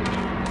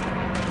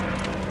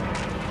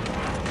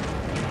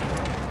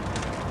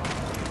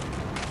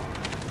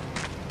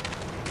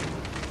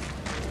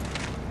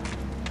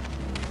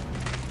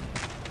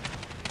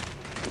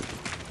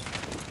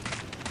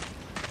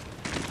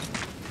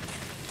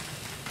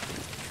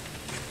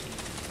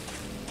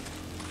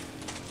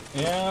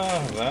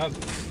 Yeah,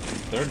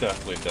 they're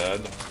definitely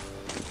dead.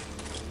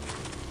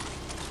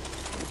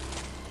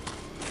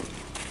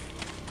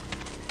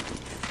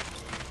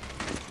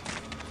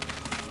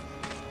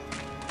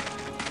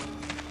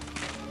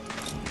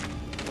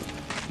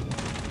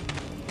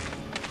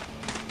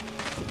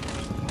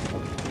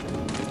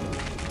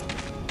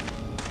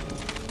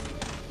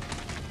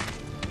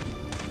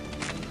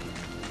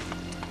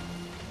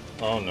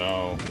 Oh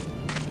no.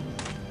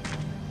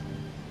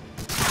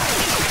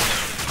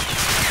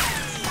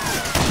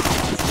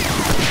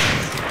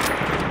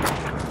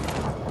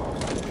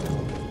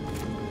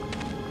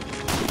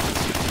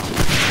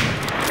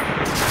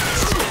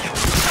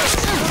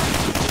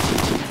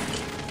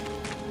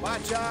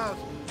 Watch out!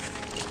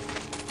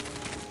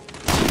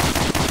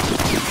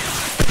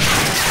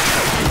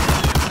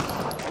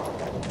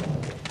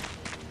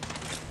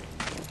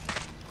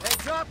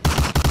 Heads up!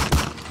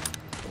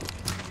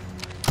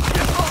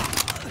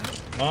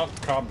 Oh,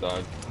 Cobb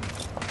died.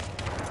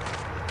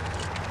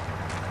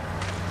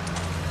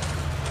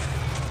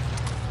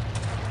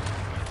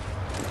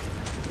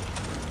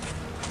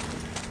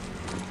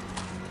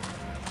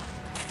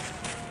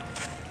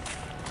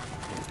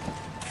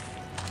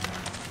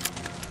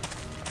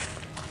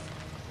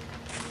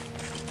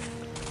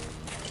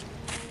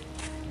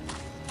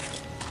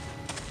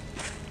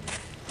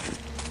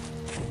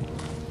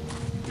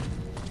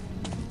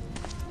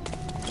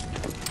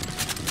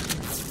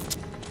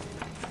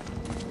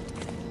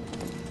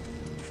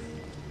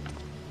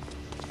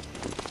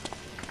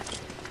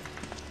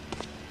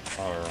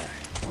 Alright.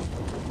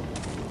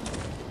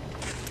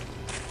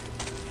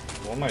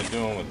 What am I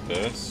doing with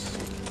this?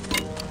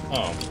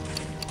 Oh.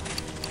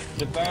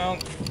 Get down.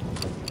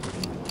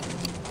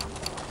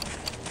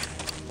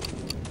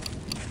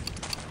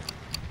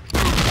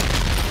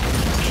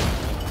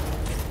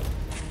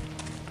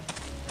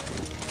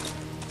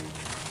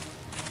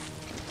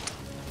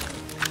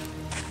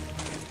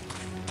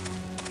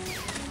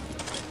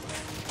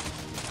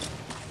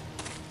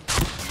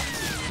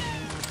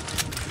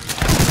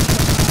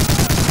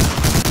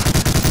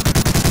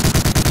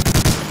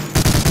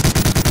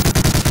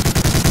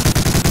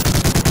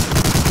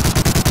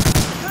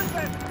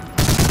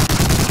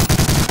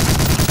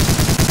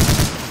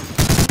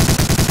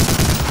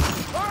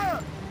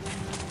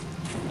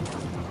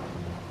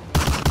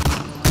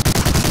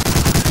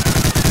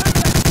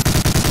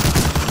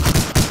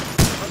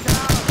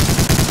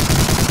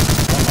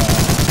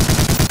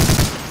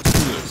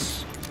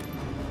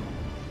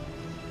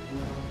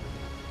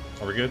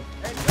 Are we good?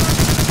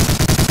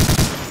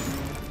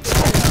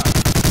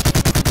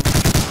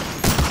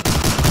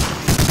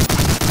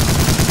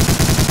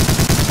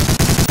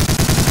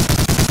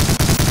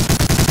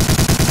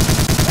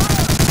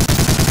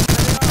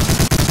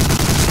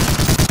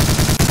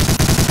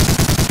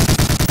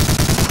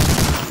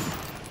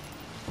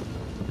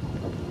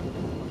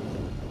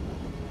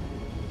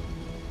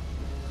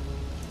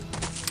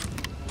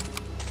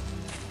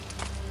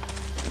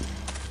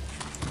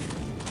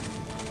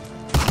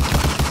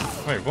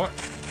 Wait, what?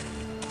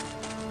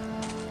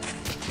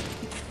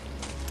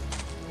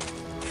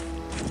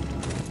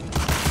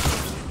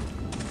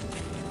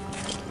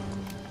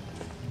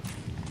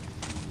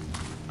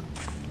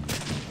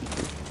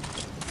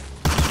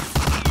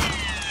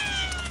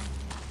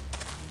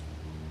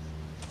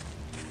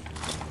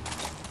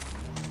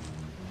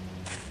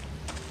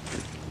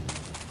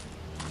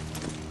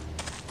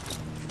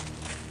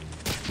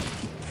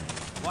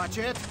 Watch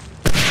it.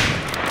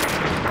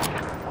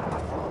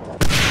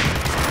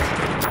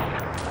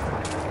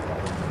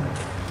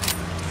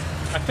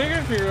 I think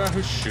I figured out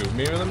who shoot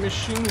me with a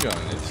machine gun.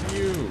 It's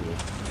you.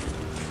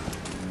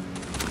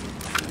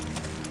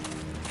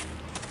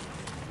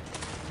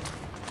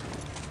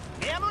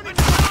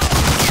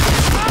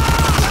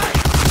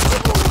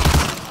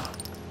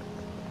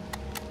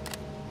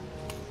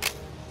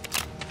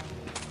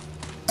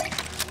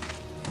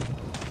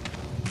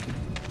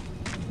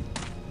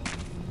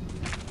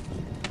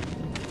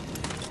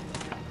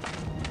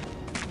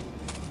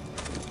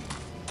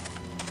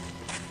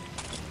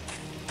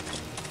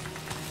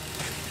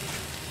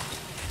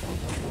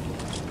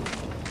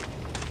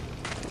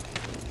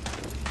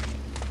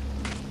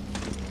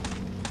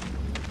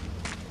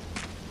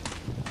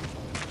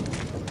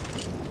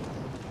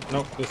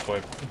 Nope, this way.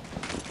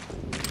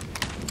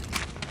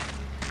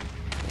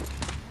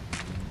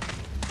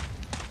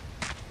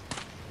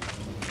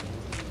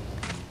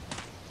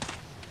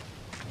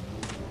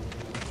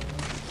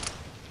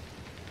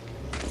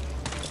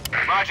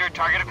 Roger,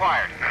 target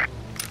acquired.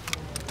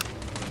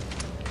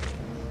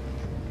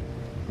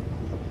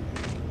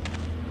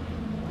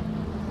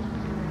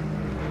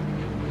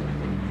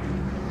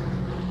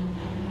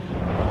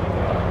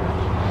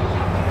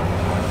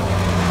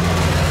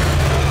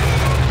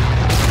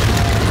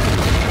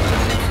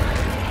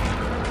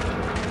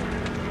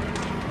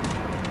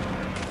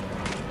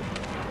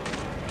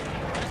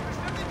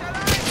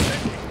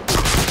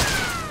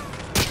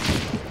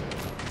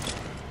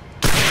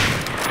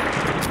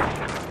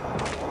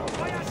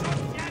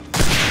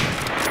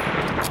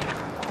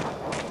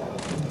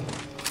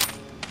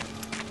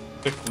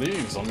 Thick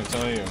leaves, let me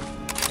tell you.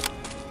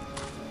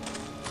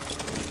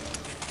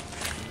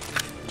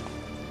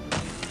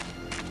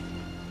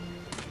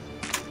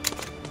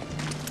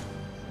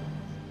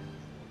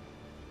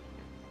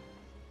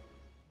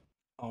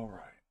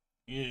 Alright.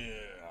 Yeah.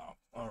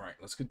 Alright,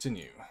 let's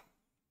continue.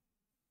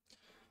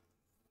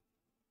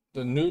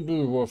 The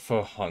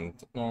Nubu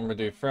Hunt,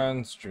 Normandy,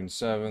 France, June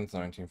 7th,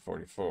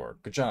 1944.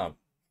 Good job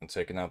on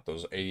taking out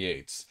those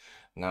 88s.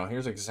 Now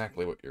here's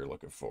exactly what you're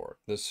looking for.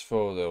 This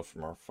photo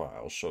from our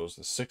file shows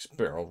the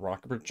 6-barrel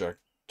rocket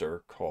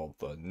projector called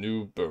the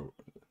Nubu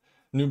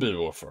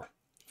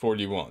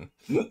 41.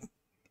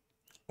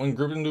 When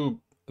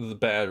grouped the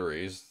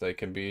batteries, they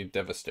can be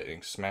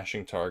devastating,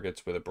 smashing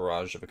targets with a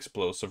barrage of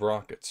explosive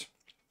rockets.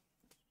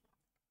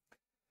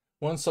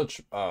 One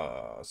such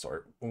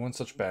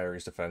battery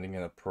is defending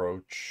an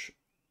approach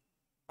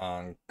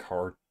on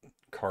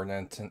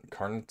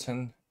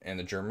Carnarvon, and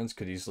the Germans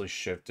could easily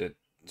shift it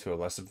to a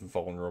less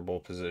vulnerable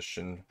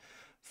position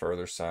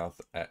further south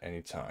at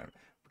any time.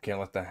 We can't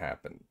let that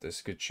happen. This is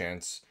as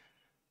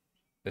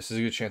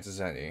good chance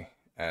as any,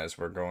 as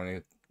we're going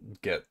to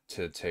get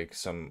to take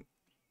some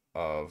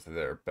of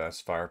their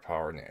best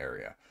firepower in the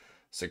area.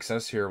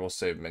 Success here will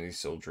save many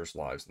soldiers'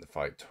 lives in the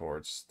fight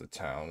towards the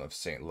town of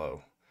St.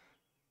 Lo.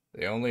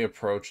 The only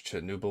approach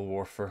to Nubel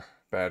Warfare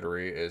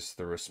Battery is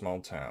through a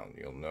small town.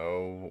 You'll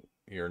know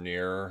you're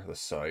near the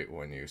site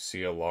when you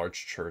see a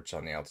large church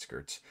on the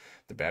outskirts.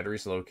 The battery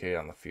is located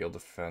on the field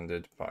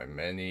defended by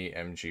many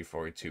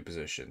MG-42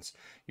 positions.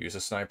 Use a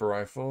sniper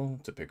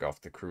rifle to pick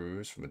off the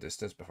crews from a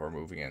distance before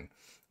moving in.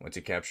 Once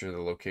you capture the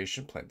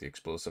location, plant the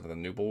explosive in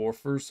the Nubel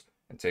Warfers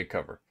and take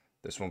cover.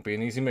 This won't be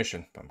an easy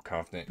mission, but I'm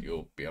confident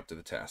you'll be up to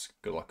the task.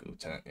 Good luck,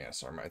 Lieutenant. Yeah,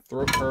 sorry, my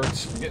throat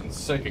hurts. I'm getting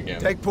sick again.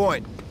 Take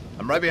point.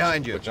 I'm right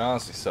behind you. Which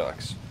honestly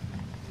sucks.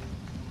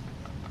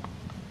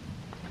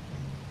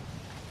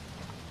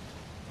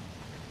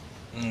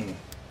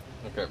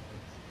 Okay.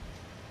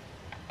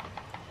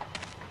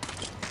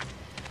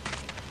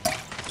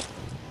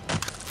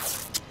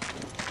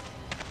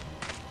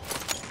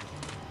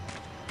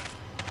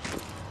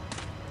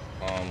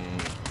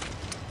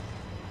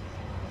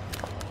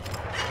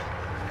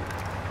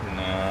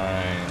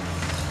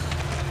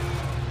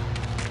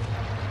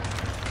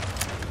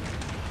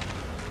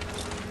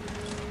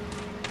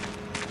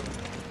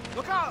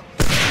 Look out!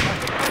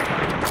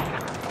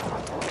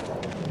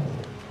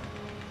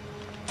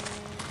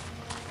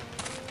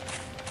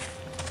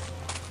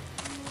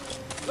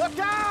 Look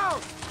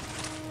out!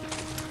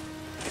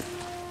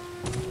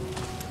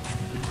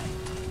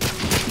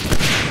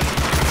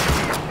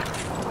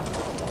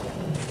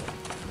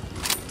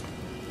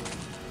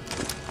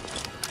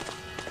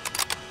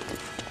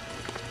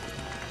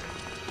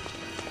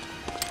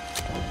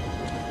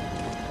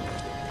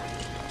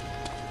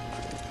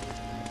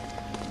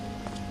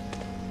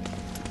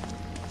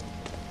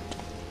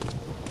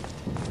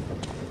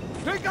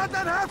 Pick up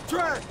that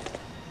half-track!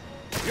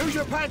 Use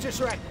your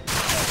Panzerschreck!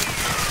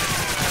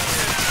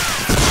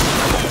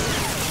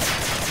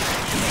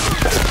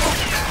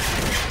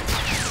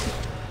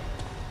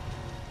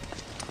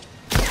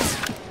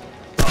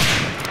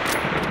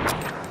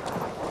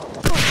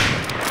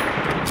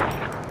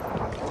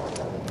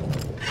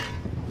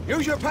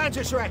 Use your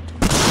Panzerschreck!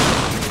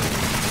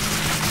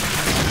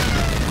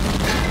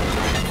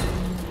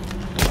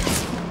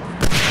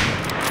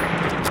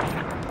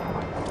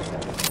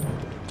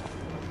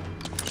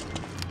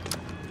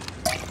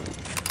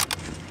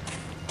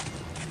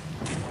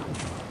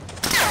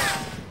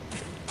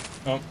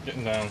 Oh,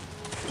 getting down.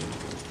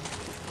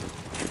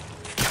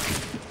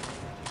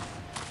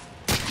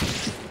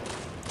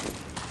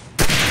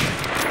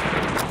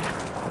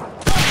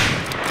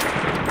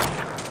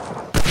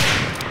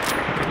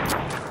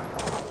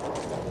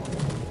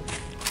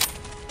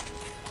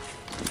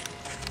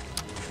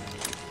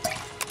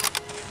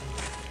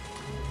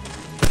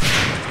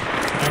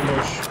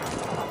 Ambush.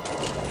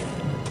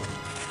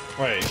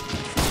 Wait.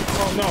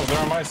 Oh no, they're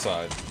on my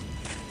side.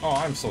 Oh,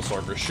 I'm so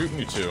sorry for shooting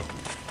you two.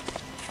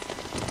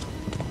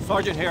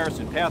 Sergeant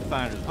Harrison,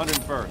 Pathfinders,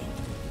 101st.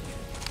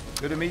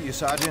 Good to meet you,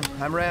 Sergeant.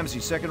 I'm Ramsey,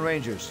 2nd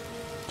Rangers.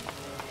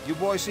 You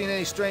boys seen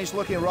any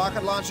strange-looking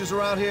rocket launchers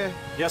around here?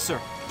 Yes,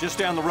 sir. Just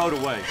down the road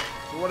away.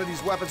 So what do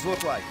these weapons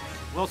look like?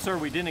 Well, sir,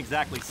 we didn't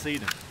exactly see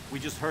them. We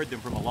just heard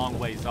them from a long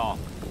ways off.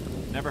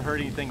 Never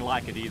heard anything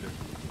like it either.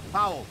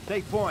 Powell,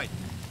 take point.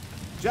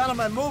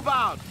 Gentlemen, move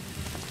out!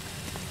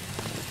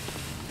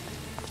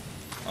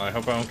 I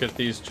hope I don't get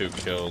these two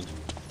killed.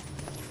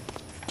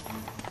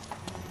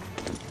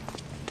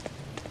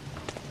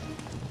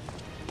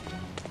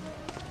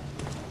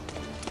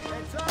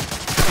 Heads up!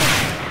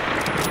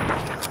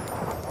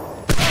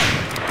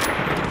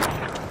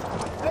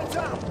 Heads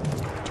up!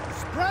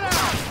 Spread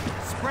out!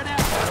 Spread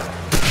out!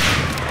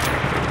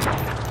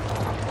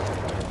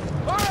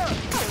 Fire!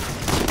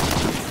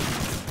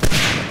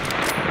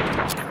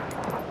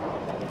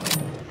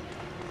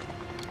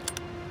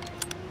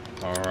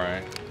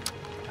 Alright.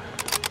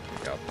 We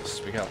got this,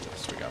 we got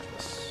this, we got this.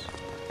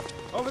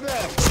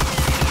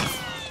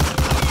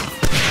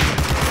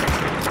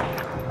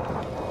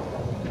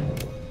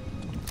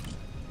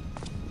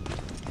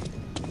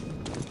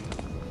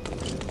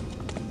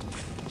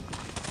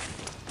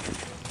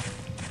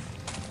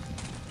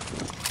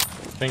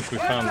 think we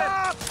found. Over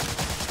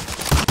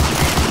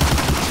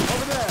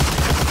there.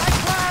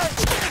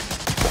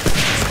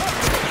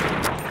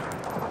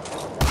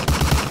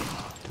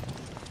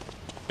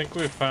 I think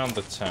we found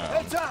the town.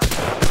 Heads up.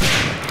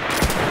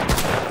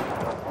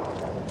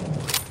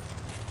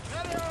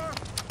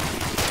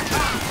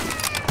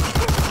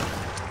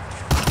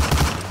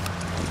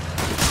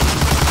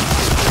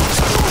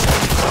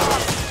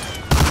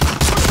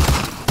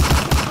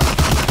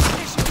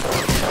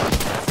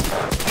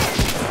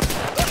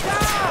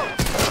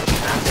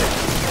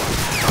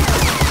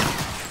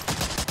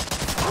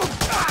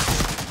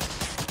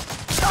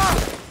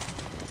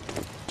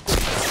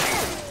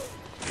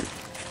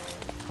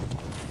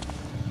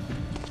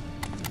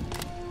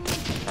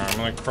 I'm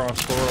gonna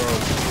cross the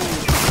road.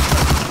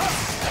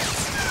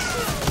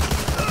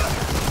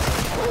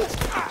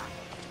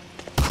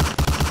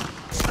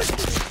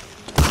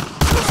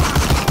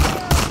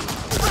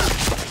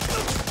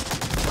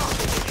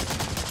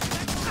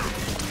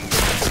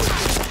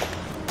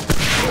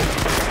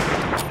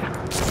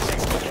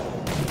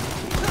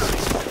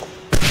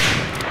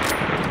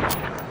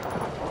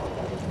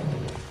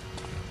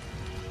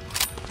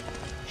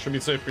 Should be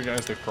safe for you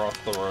guys to cross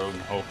the road,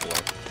 hopefully.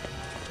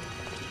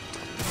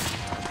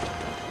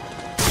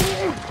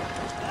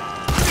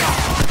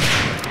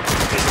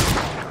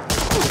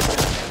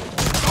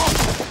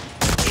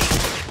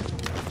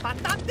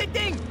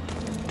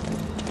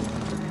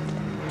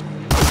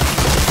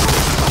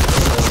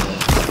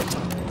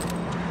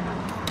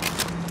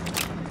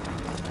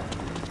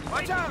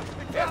 Watch out!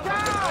 Get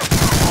down!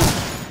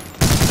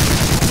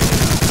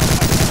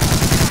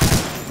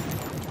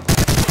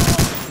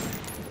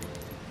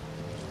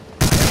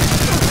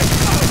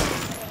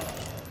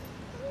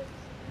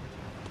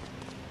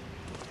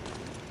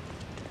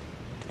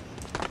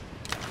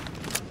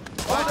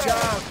 Watch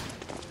out!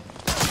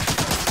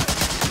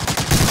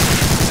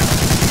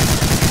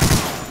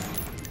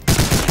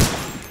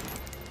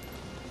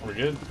 We're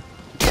good.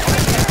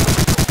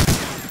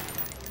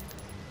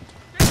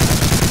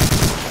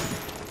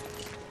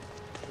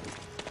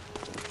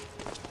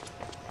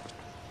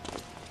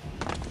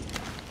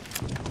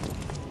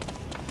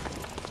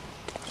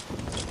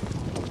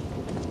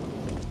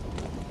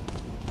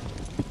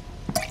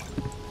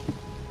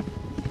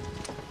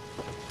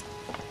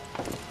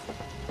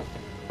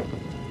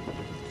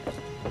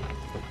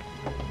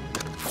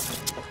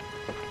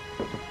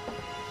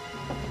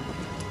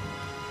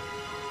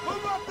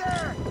 Move up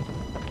there!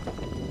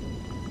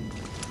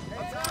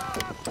 Heads up!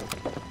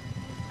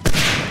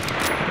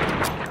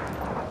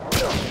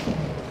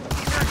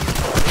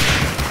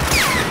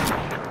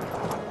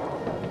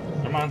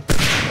 Come on.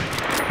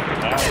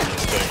 That was a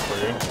mistake for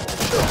you.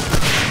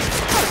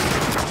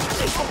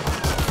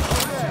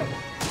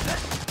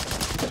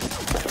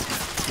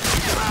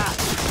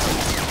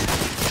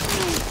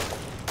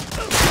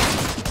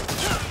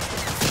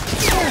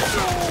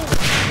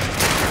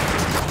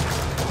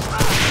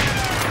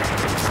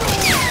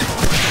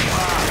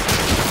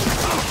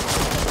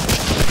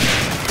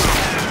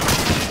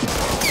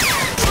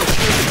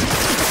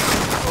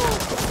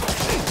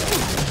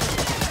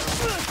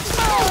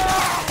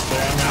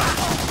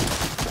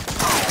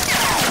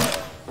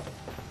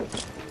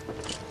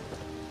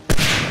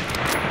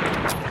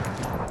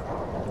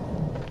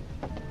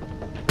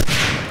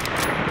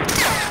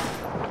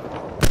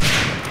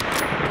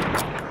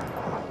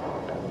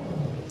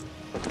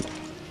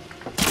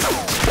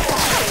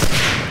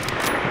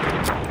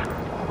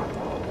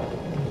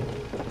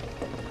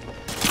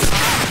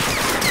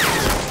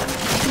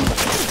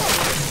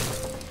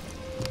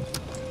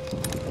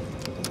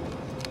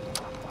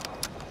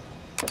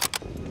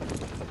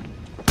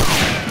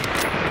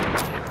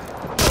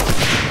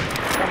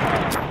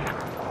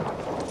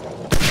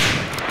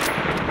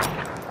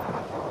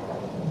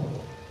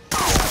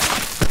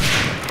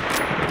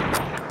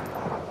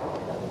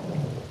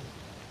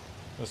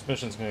 This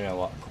mission's gonna get a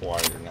lot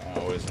quieter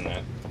now, isn't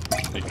it?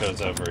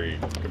 Because every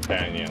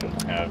companion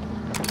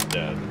is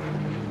dead.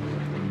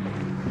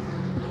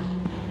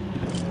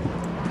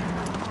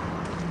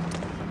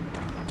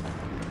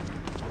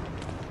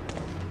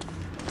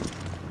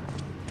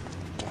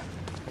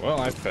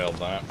 Well, I failed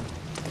that.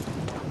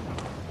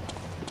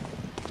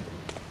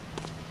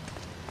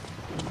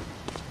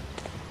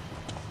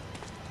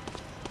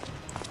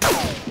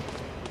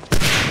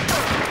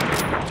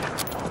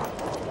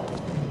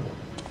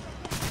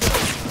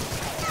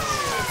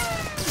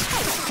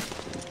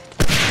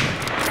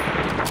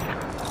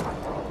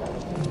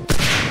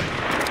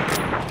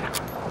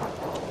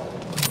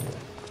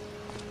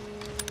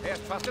 Er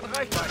ist fast in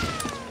Reichweite.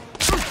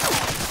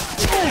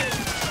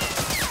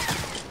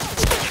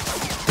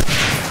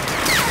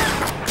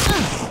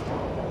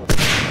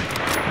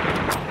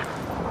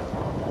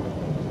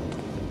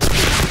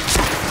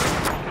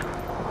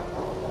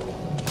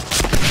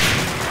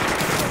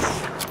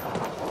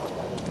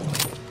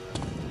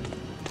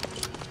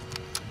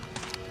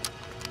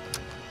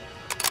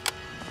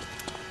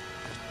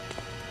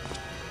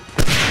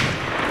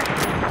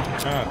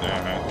 God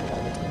damn it.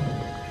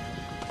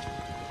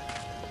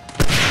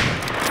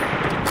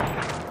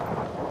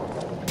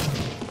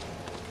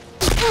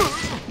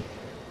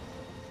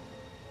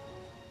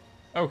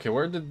 Okay,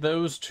 where did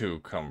those two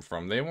come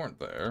from? They weren't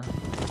there.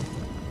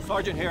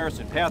 Sergeant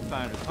Harrison,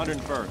 Pathfinders,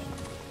 101st.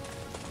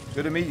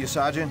 Good to meet you,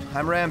 Sergeant.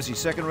 I'm Ramsey,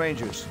 2nd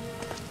Rangers.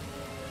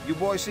 You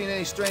boys seen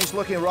any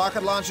strange-looking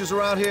rocket launchers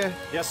around here?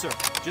 Yes, sir.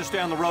 Just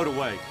down the road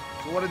away.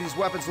 So what do these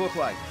weapons look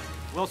like?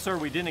 Well, sir,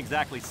 we didn't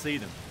exactly see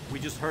them. We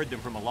just heard them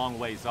from a long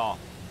ways off.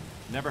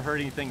 Never heard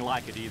anything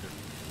like it either.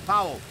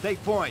 Powell,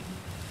 take point.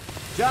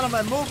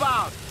 Gentlemen, move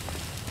out!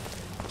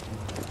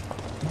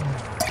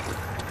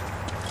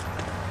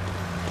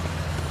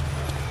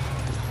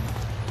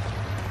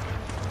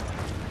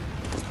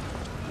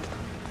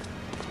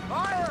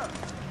 Fire!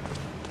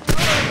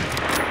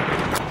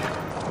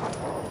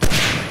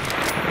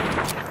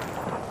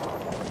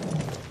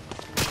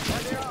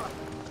 There they are.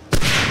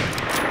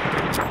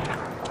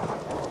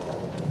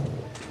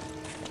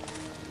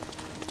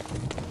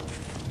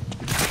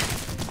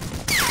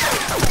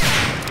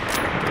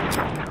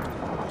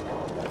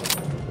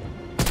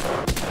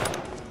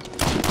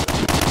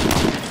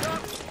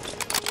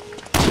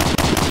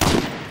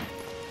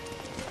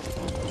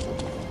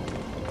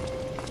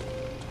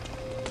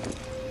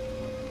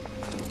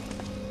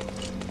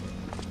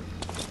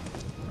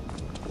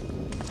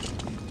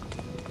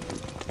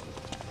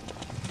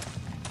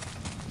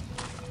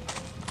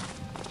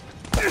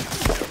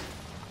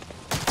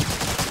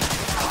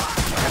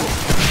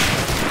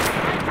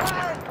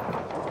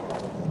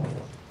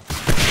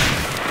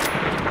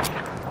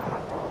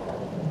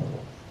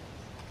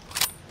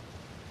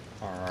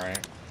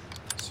 Alright.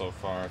 So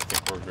far, I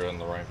think we're good on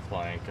the right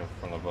flank. In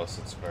front of us,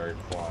 it's very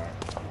quiet.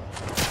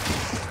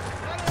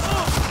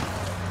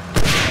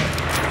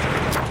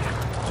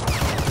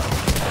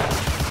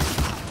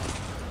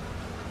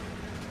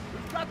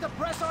 We've got to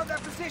press on their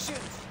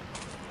positions!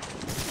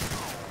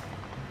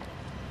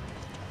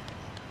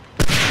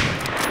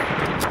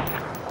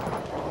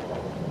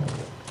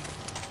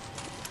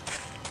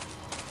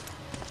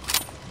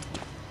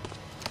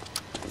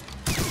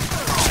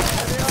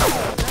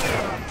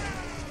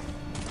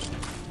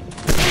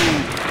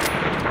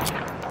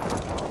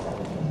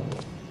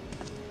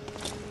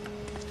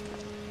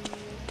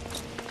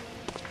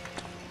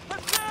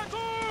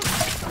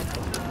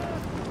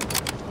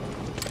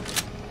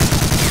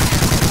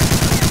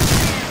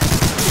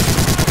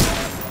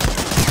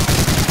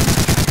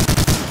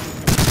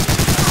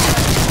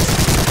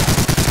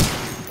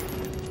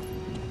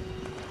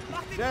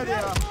 There they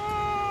are.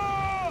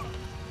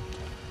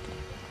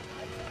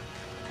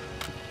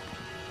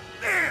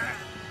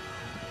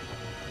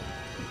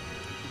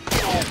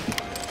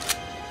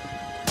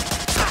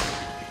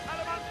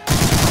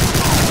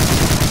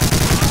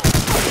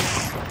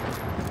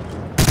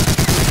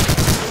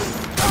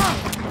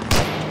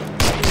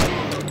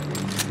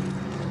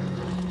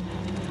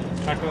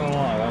 Not gonna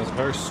lie, that was a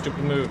very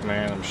stupid move,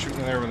 man. I'm shooting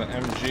there with an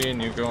MG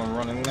and you go and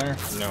run in there?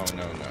 No,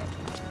 no, no.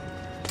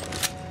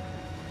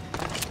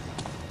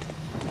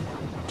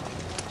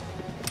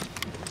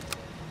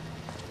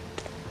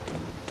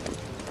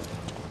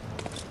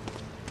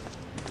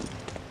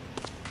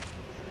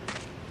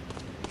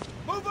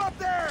 Move up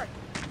there!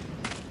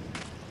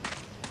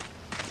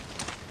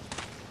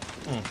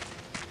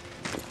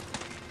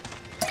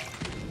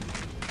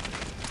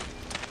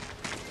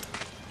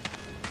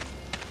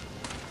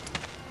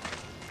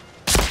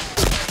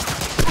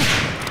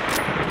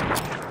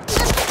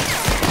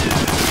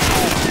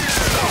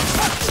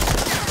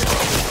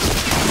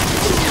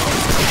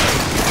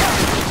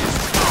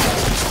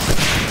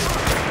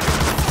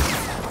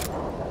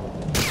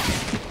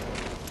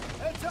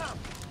 Heads up!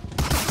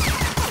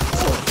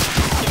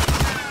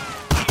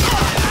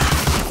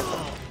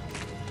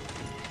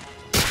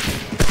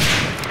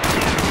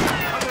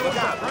 Look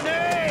out!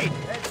 Grenade!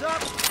 Heads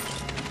up!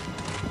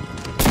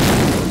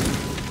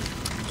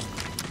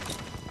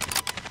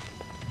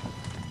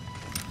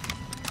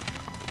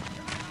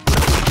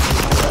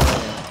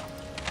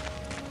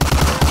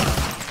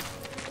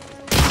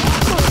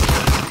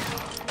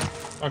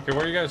 Okay,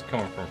 where are you guys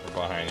coming from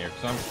behind here?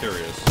 Because I'm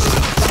curious.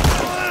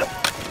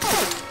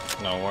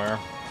 Nowhere.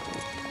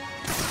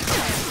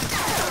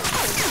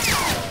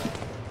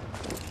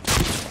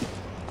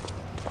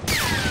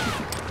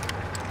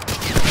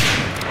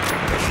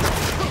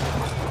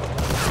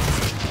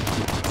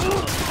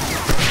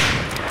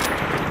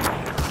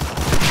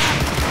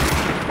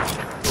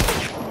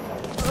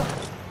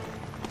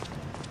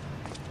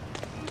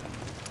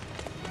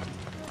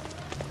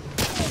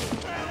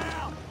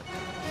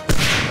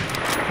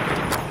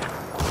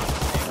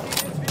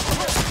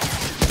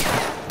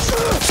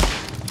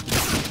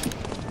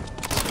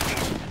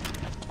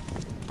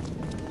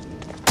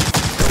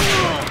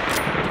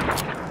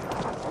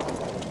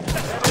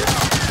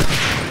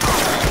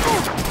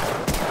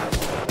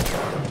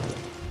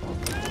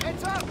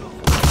 Heads up!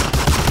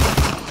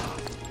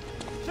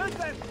 Shoot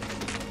them!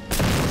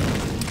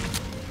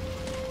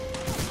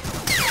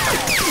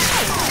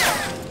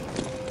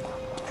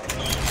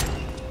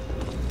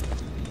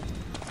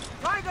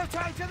 Triangle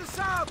tank to the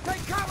south!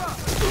 Take cover!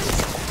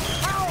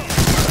 Powell!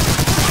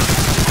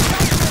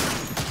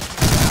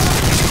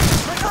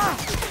 Look out!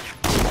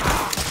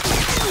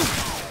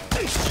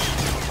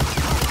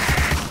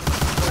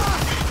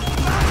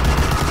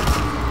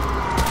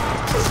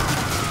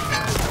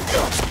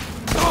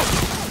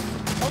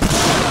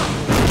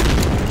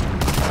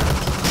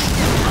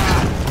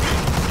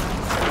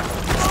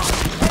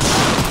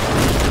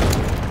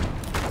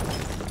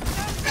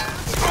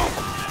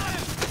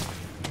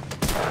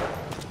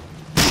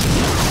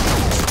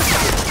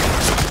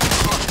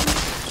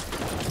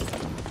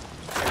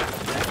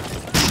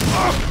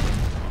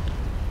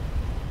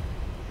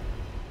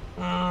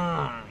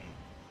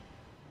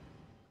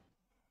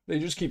 They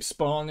just keep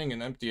spawning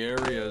in empty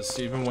areas,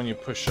 even when you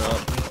push up.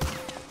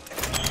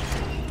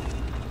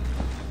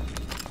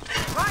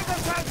 Rifle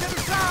tank to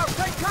the south!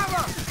 Take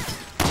cover!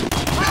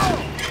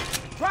 Powell!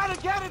 Try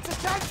to get its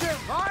attention!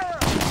 Fire!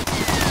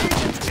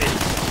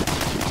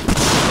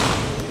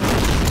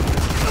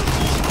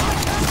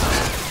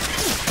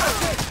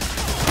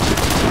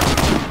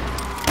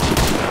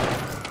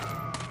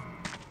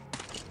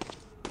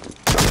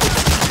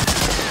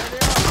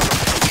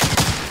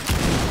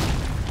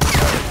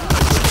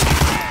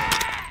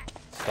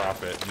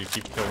 Stop it. You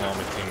keep killing all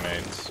my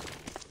teammates.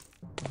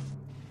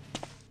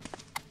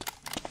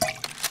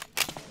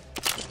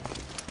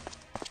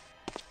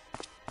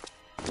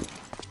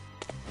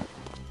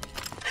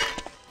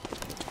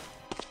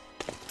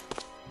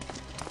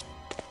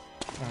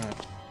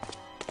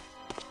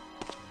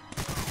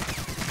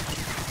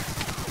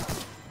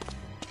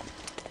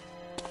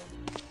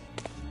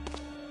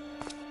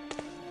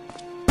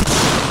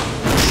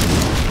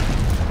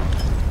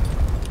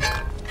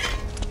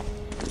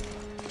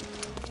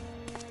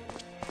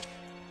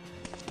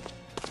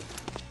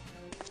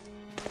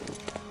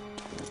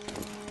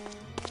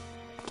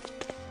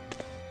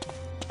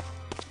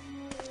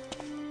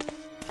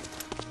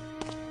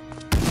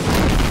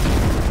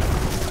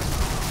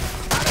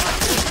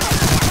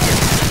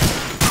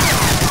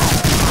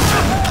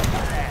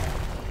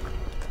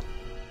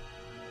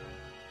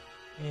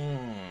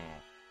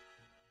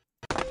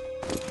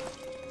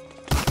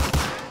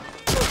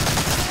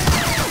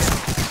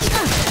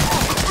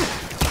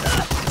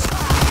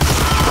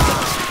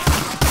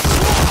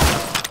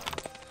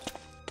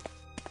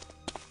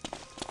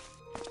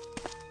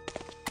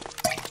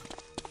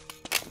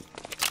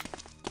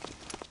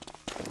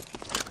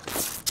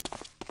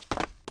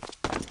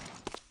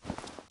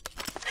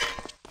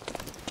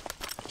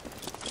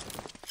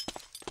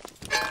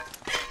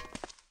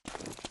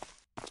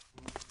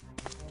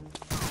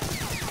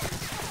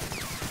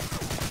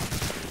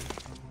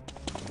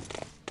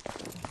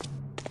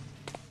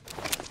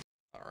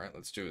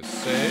 Let's do a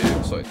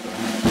save, so I don't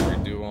have to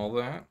redo all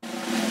that.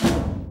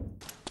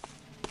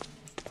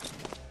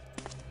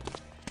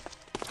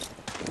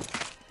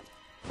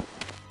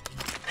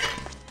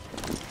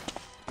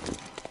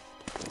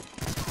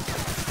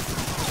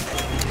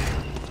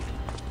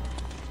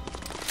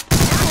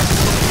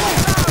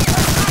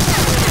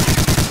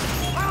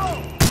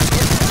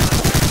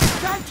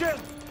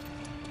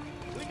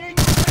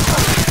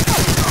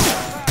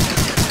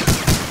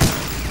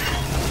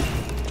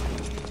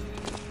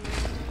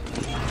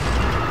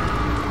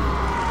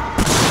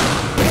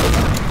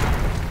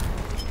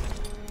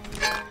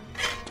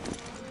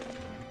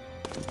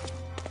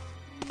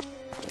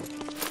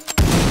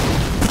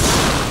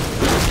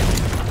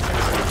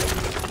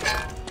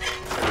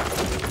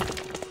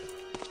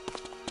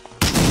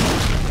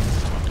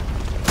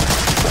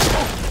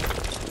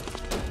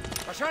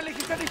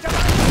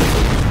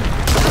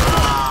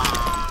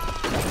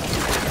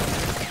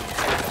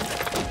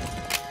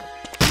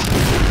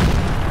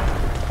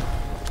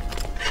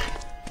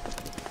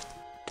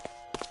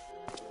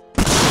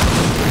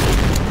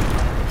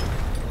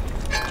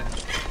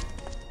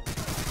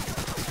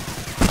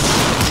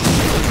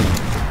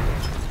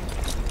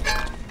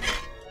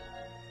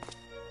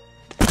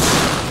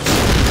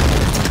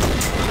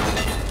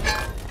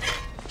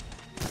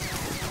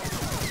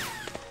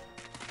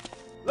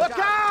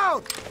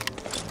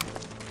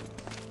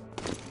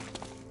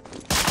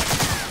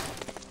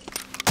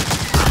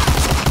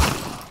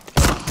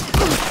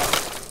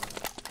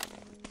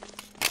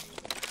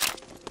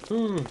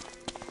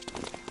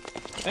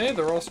 Hey,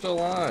 they're all still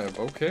alive.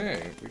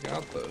 Okay, we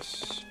got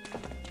this.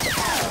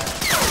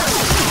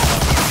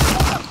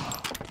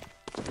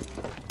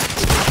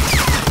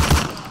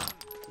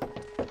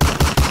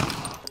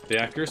 The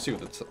accuracy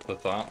with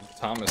the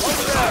Thomas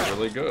is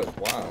really good.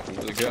 Wow, who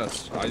would have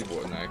guessed? I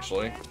wouldn't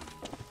actually.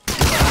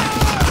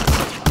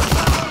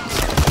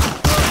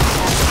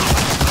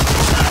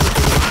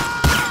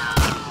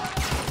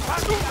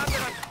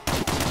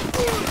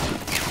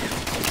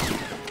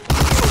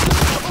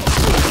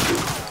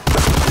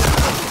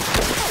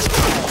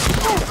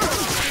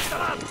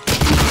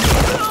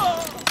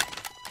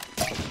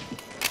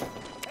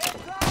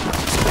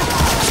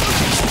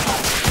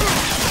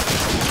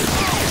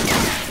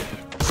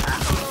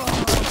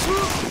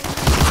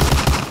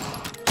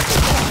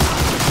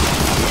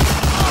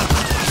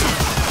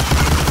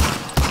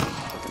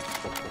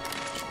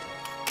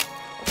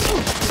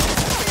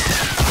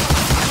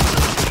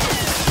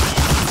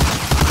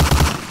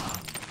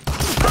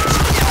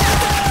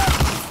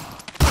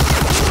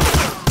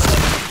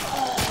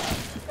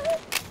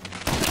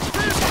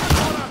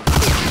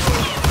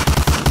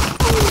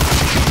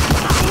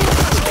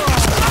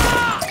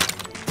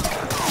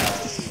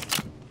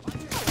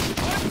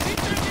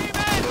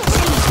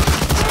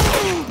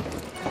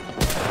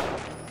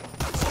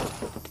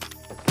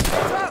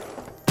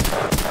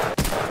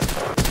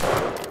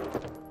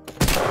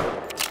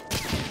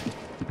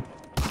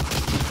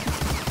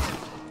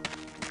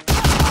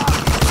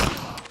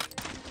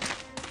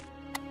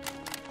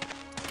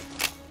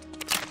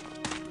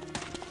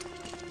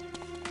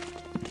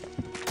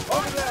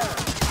 Over there!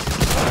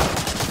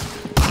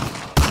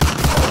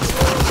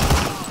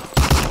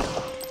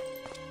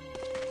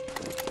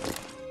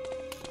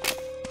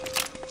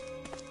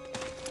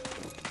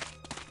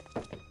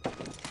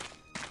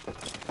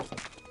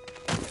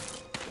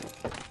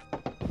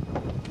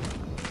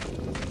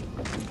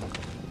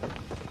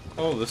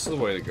 Oh, this is the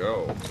way to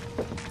go.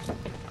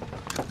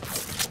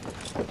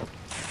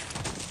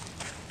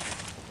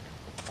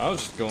 I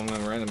was just going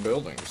in random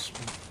buildings.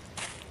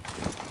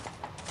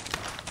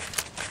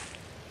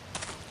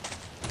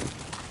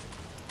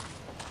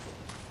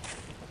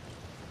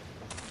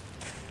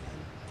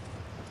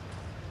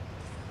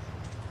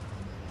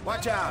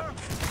 Watch out!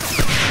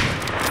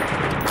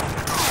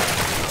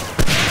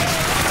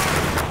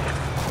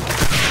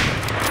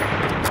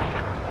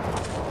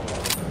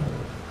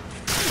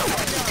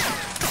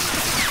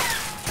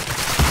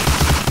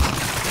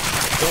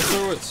 Go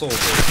through it, soldier.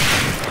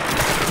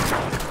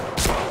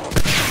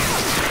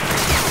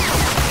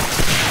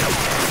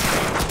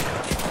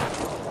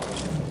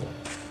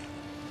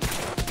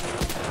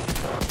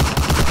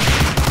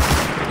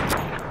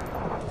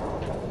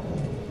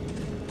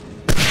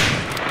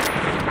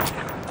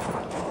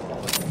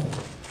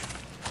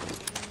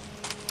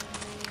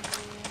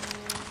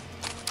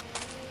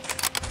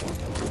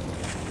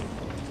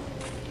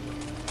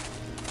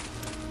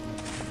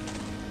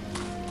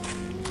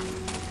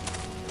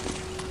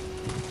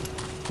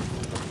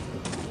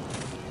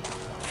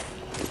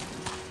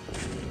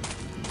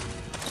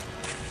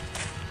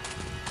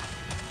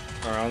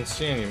 I don't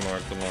see any more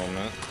at the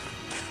moment.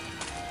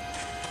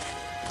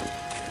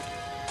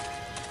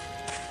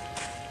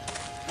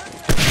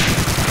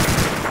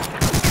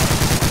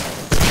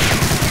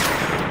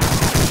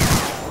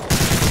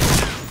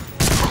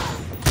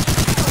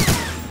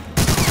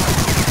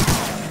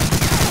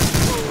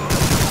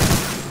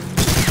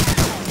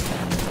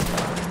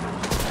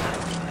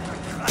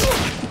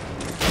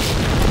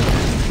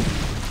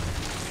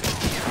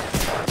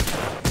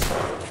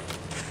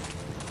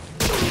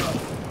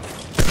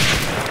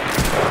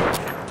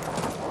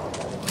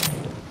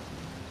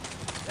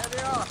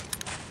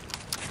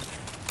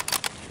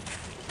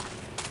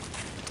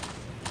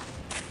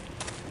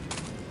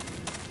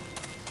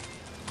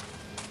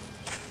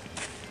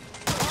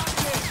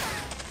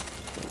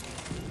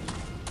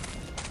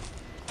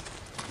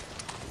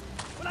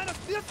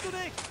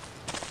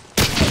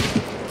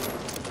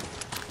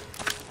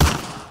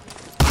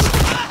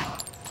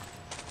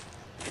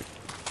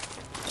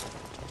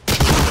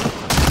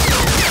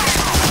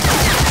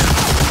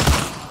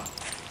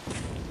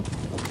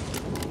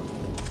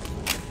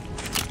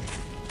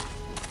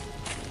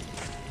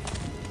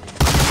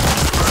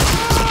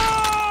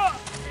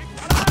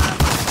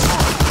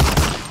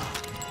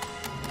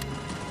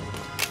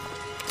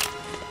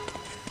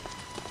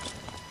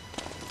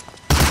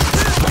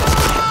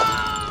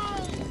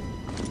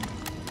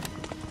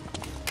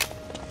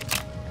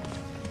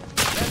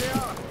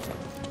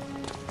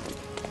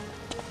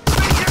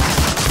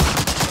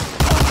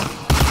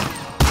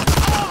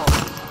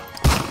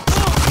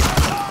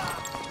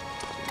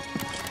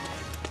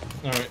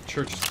 Alright,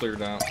 church is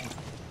cleared out.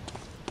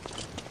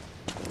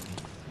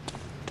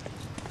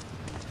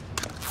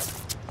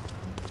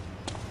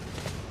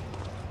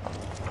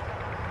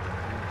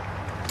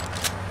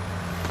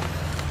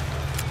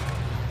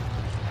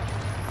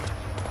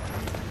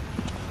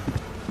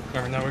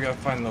 Alright, now we gotta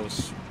find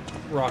those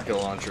rocket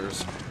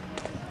launchers.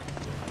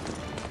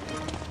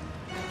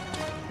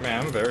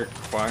 Man, I'm very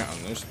quiet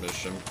on this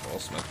mission,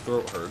 plus my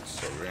throat hurts,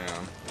 so yeah.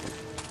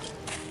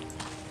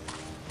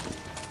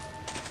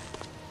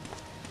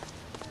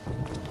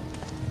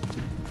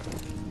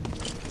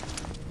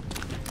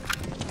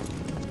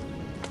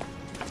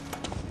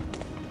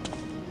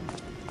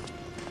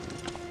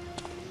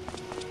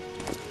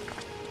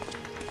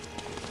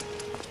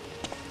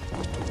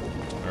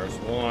 There's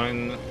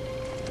one.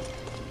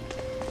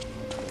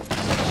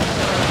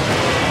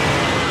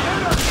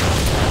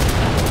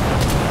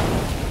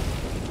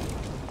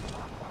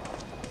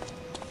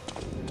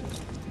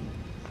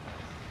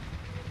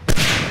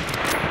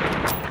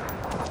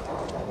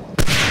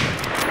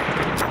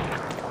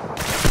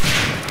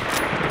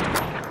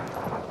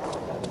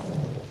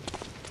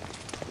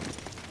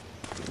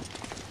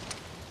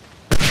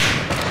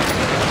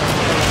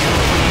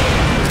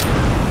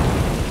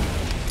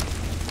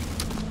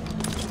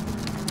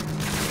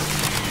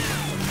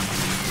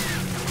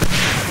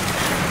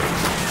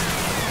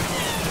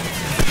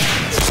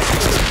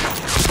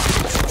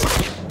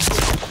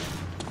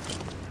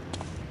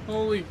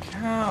 Holy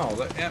cow,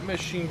 that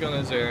machine gun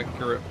is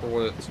accurate for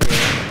what it's doing.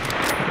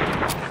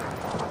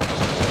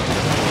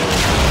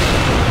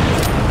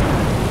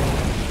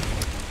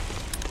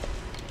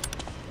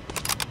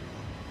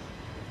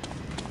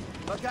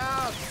 Look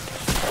out!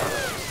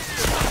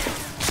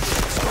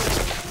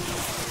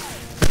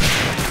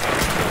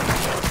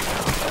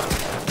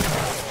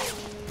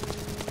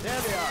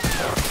 There they are.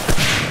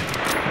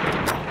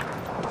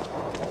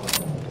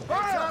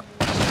 Fire!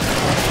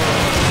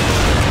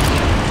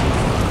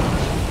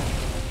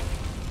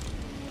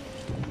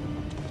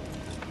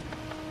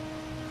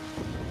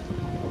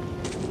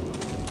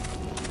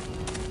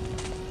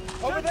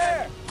 Over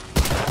there!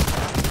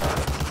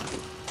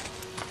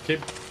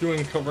 Keep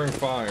doing covering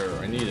fire.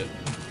 I need it.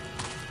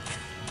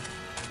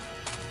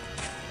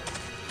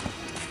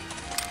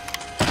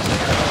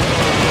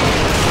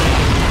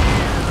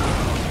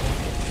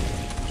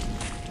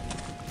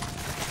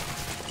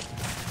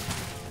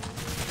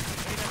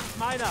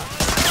 Mine up.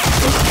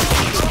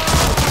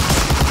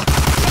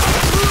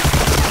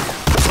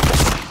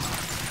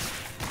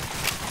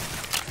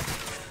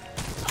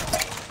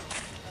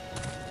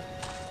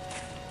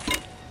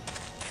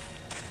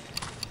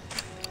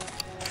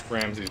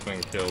 Ramsey's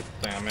been killed.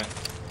 Damn it.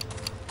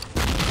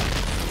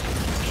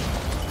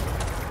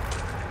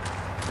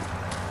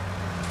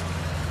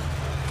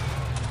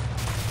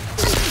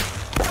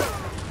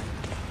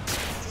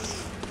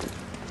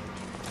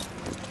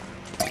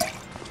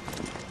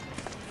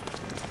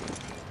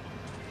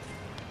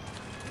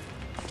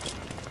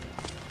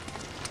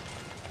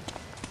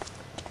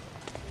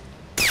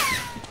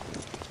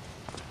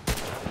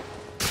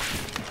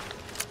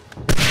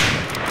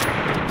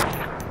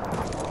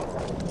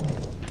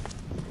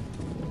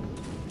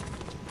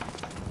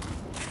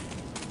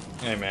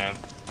 Hey man,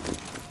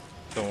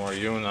 don't worry,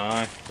 you and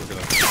I, we're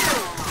gonna...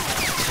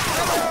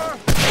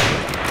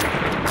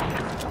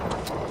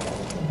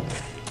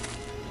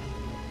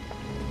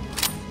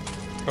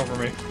 Cover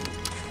me.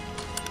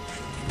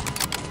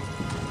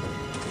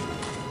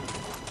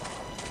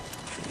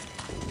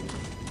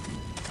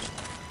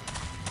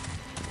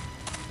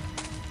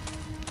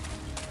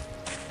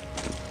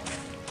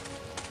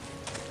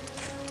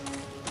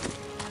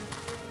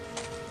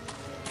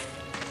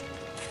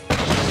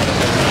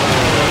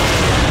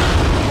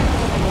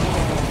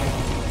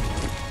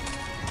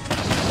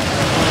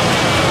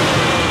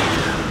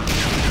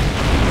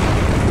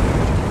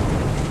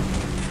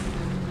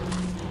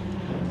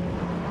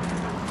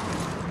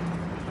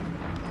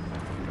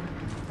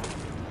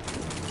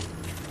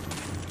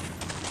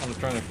 I'm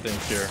trying to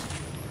think here.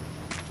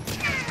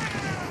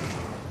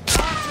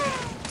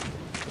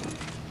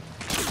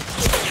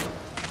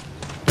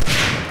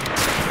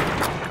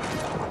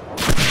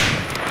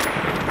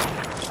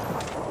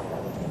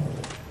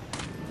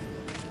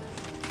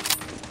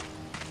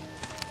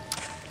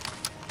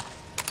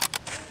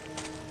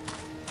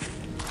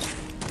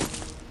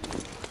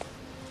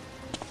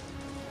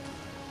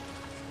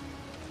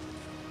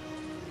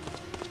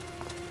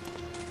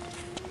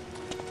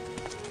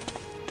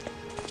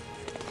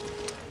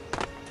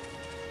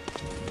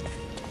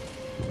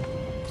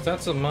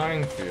 That's a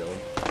minefield.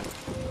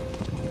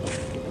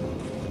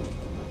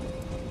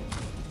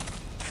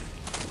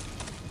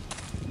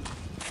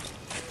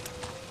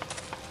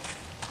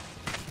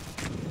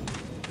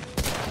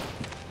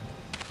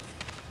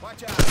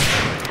 Watch out!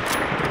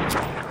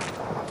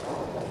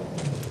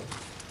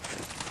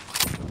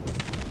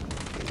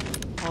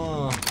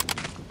 Oh.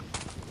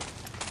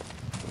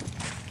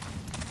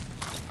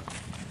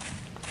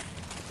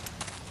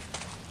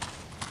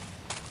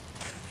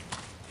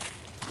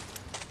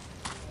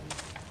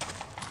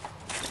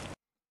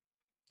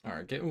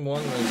 Alright, getting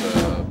one is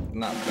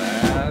not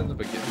bad,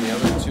 but getting the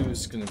other two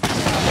is gonna be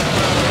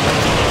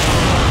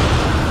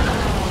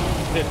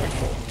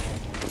difficult.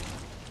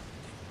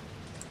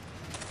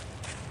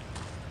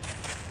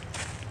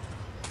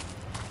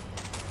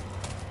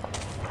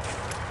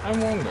 I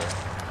wonder.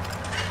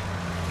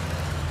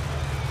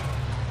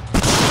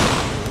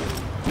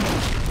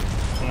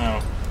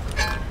 No.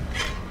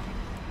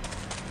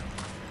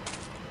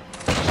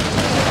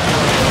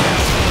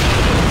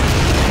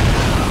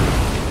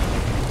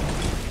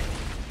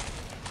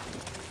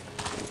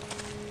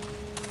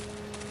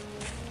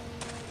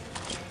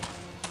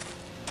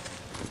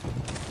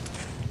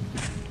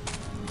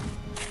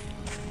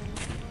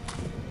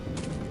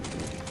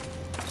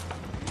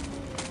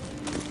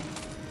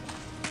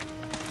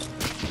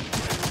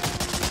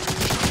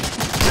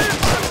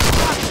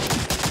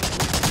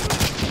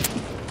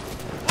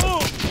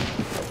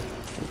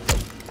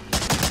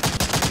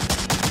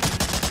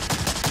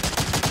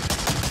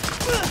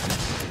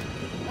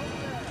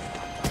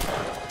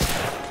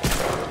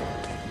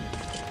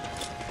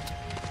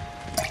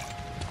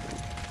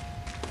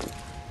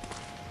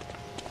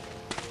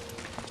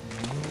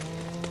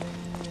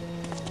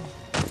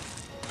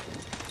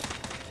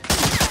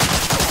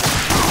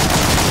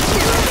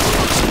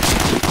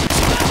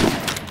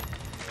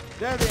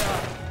 There they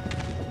are.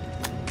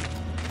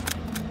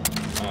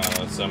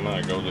 I'm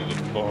gonna go to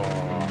the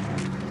bar.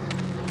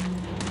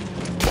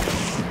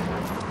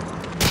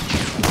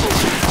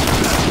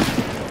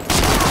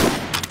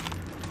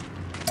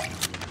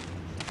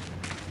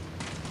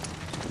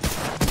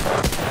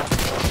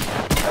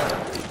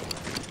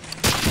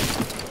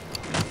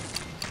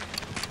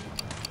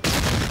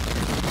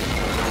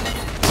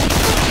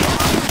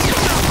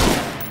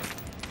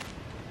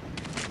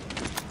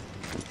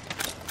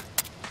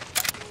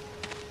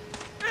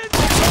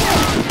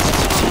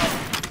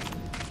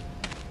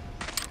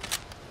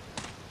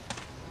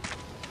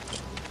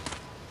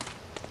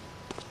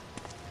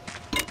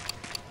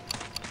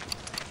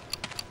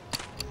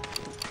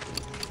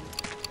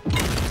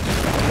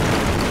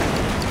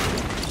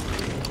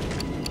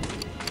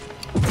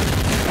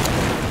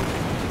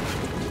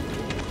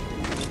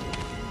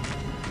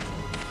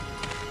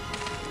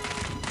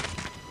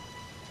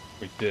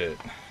 did it.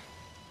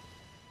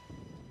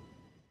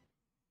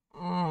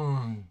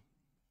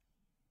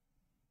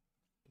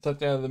 Is that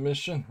the end of the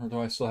mission, or do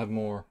I still have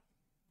more?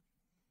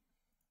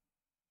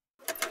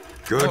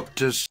 Good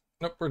to s-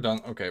 Nope, we're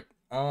done. Okay.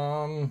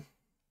 Alright,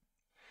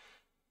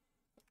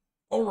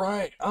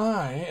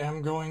 I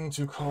am going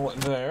to call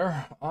it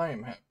there. I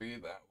am happy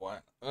that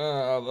went.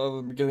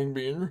 The beginning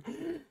being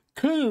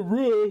kind of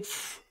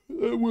rough.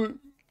 That went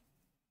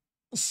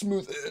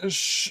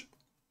smooth-ish.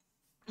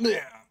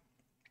 Yeah.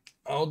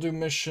 I'll do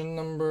mission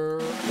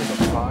number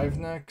 5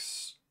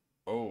 next.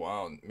 Oh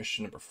wow,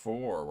 mission number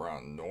 4. We're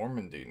on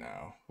Normandy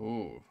now.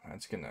 Ooh,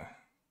 that's gonna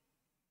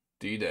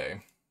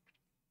D-Day.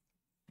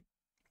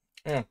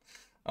 Yeah,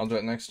 I'll do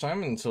it next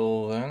time.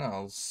 Until then,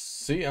 I'll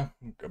see ya.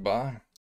 Goodbye.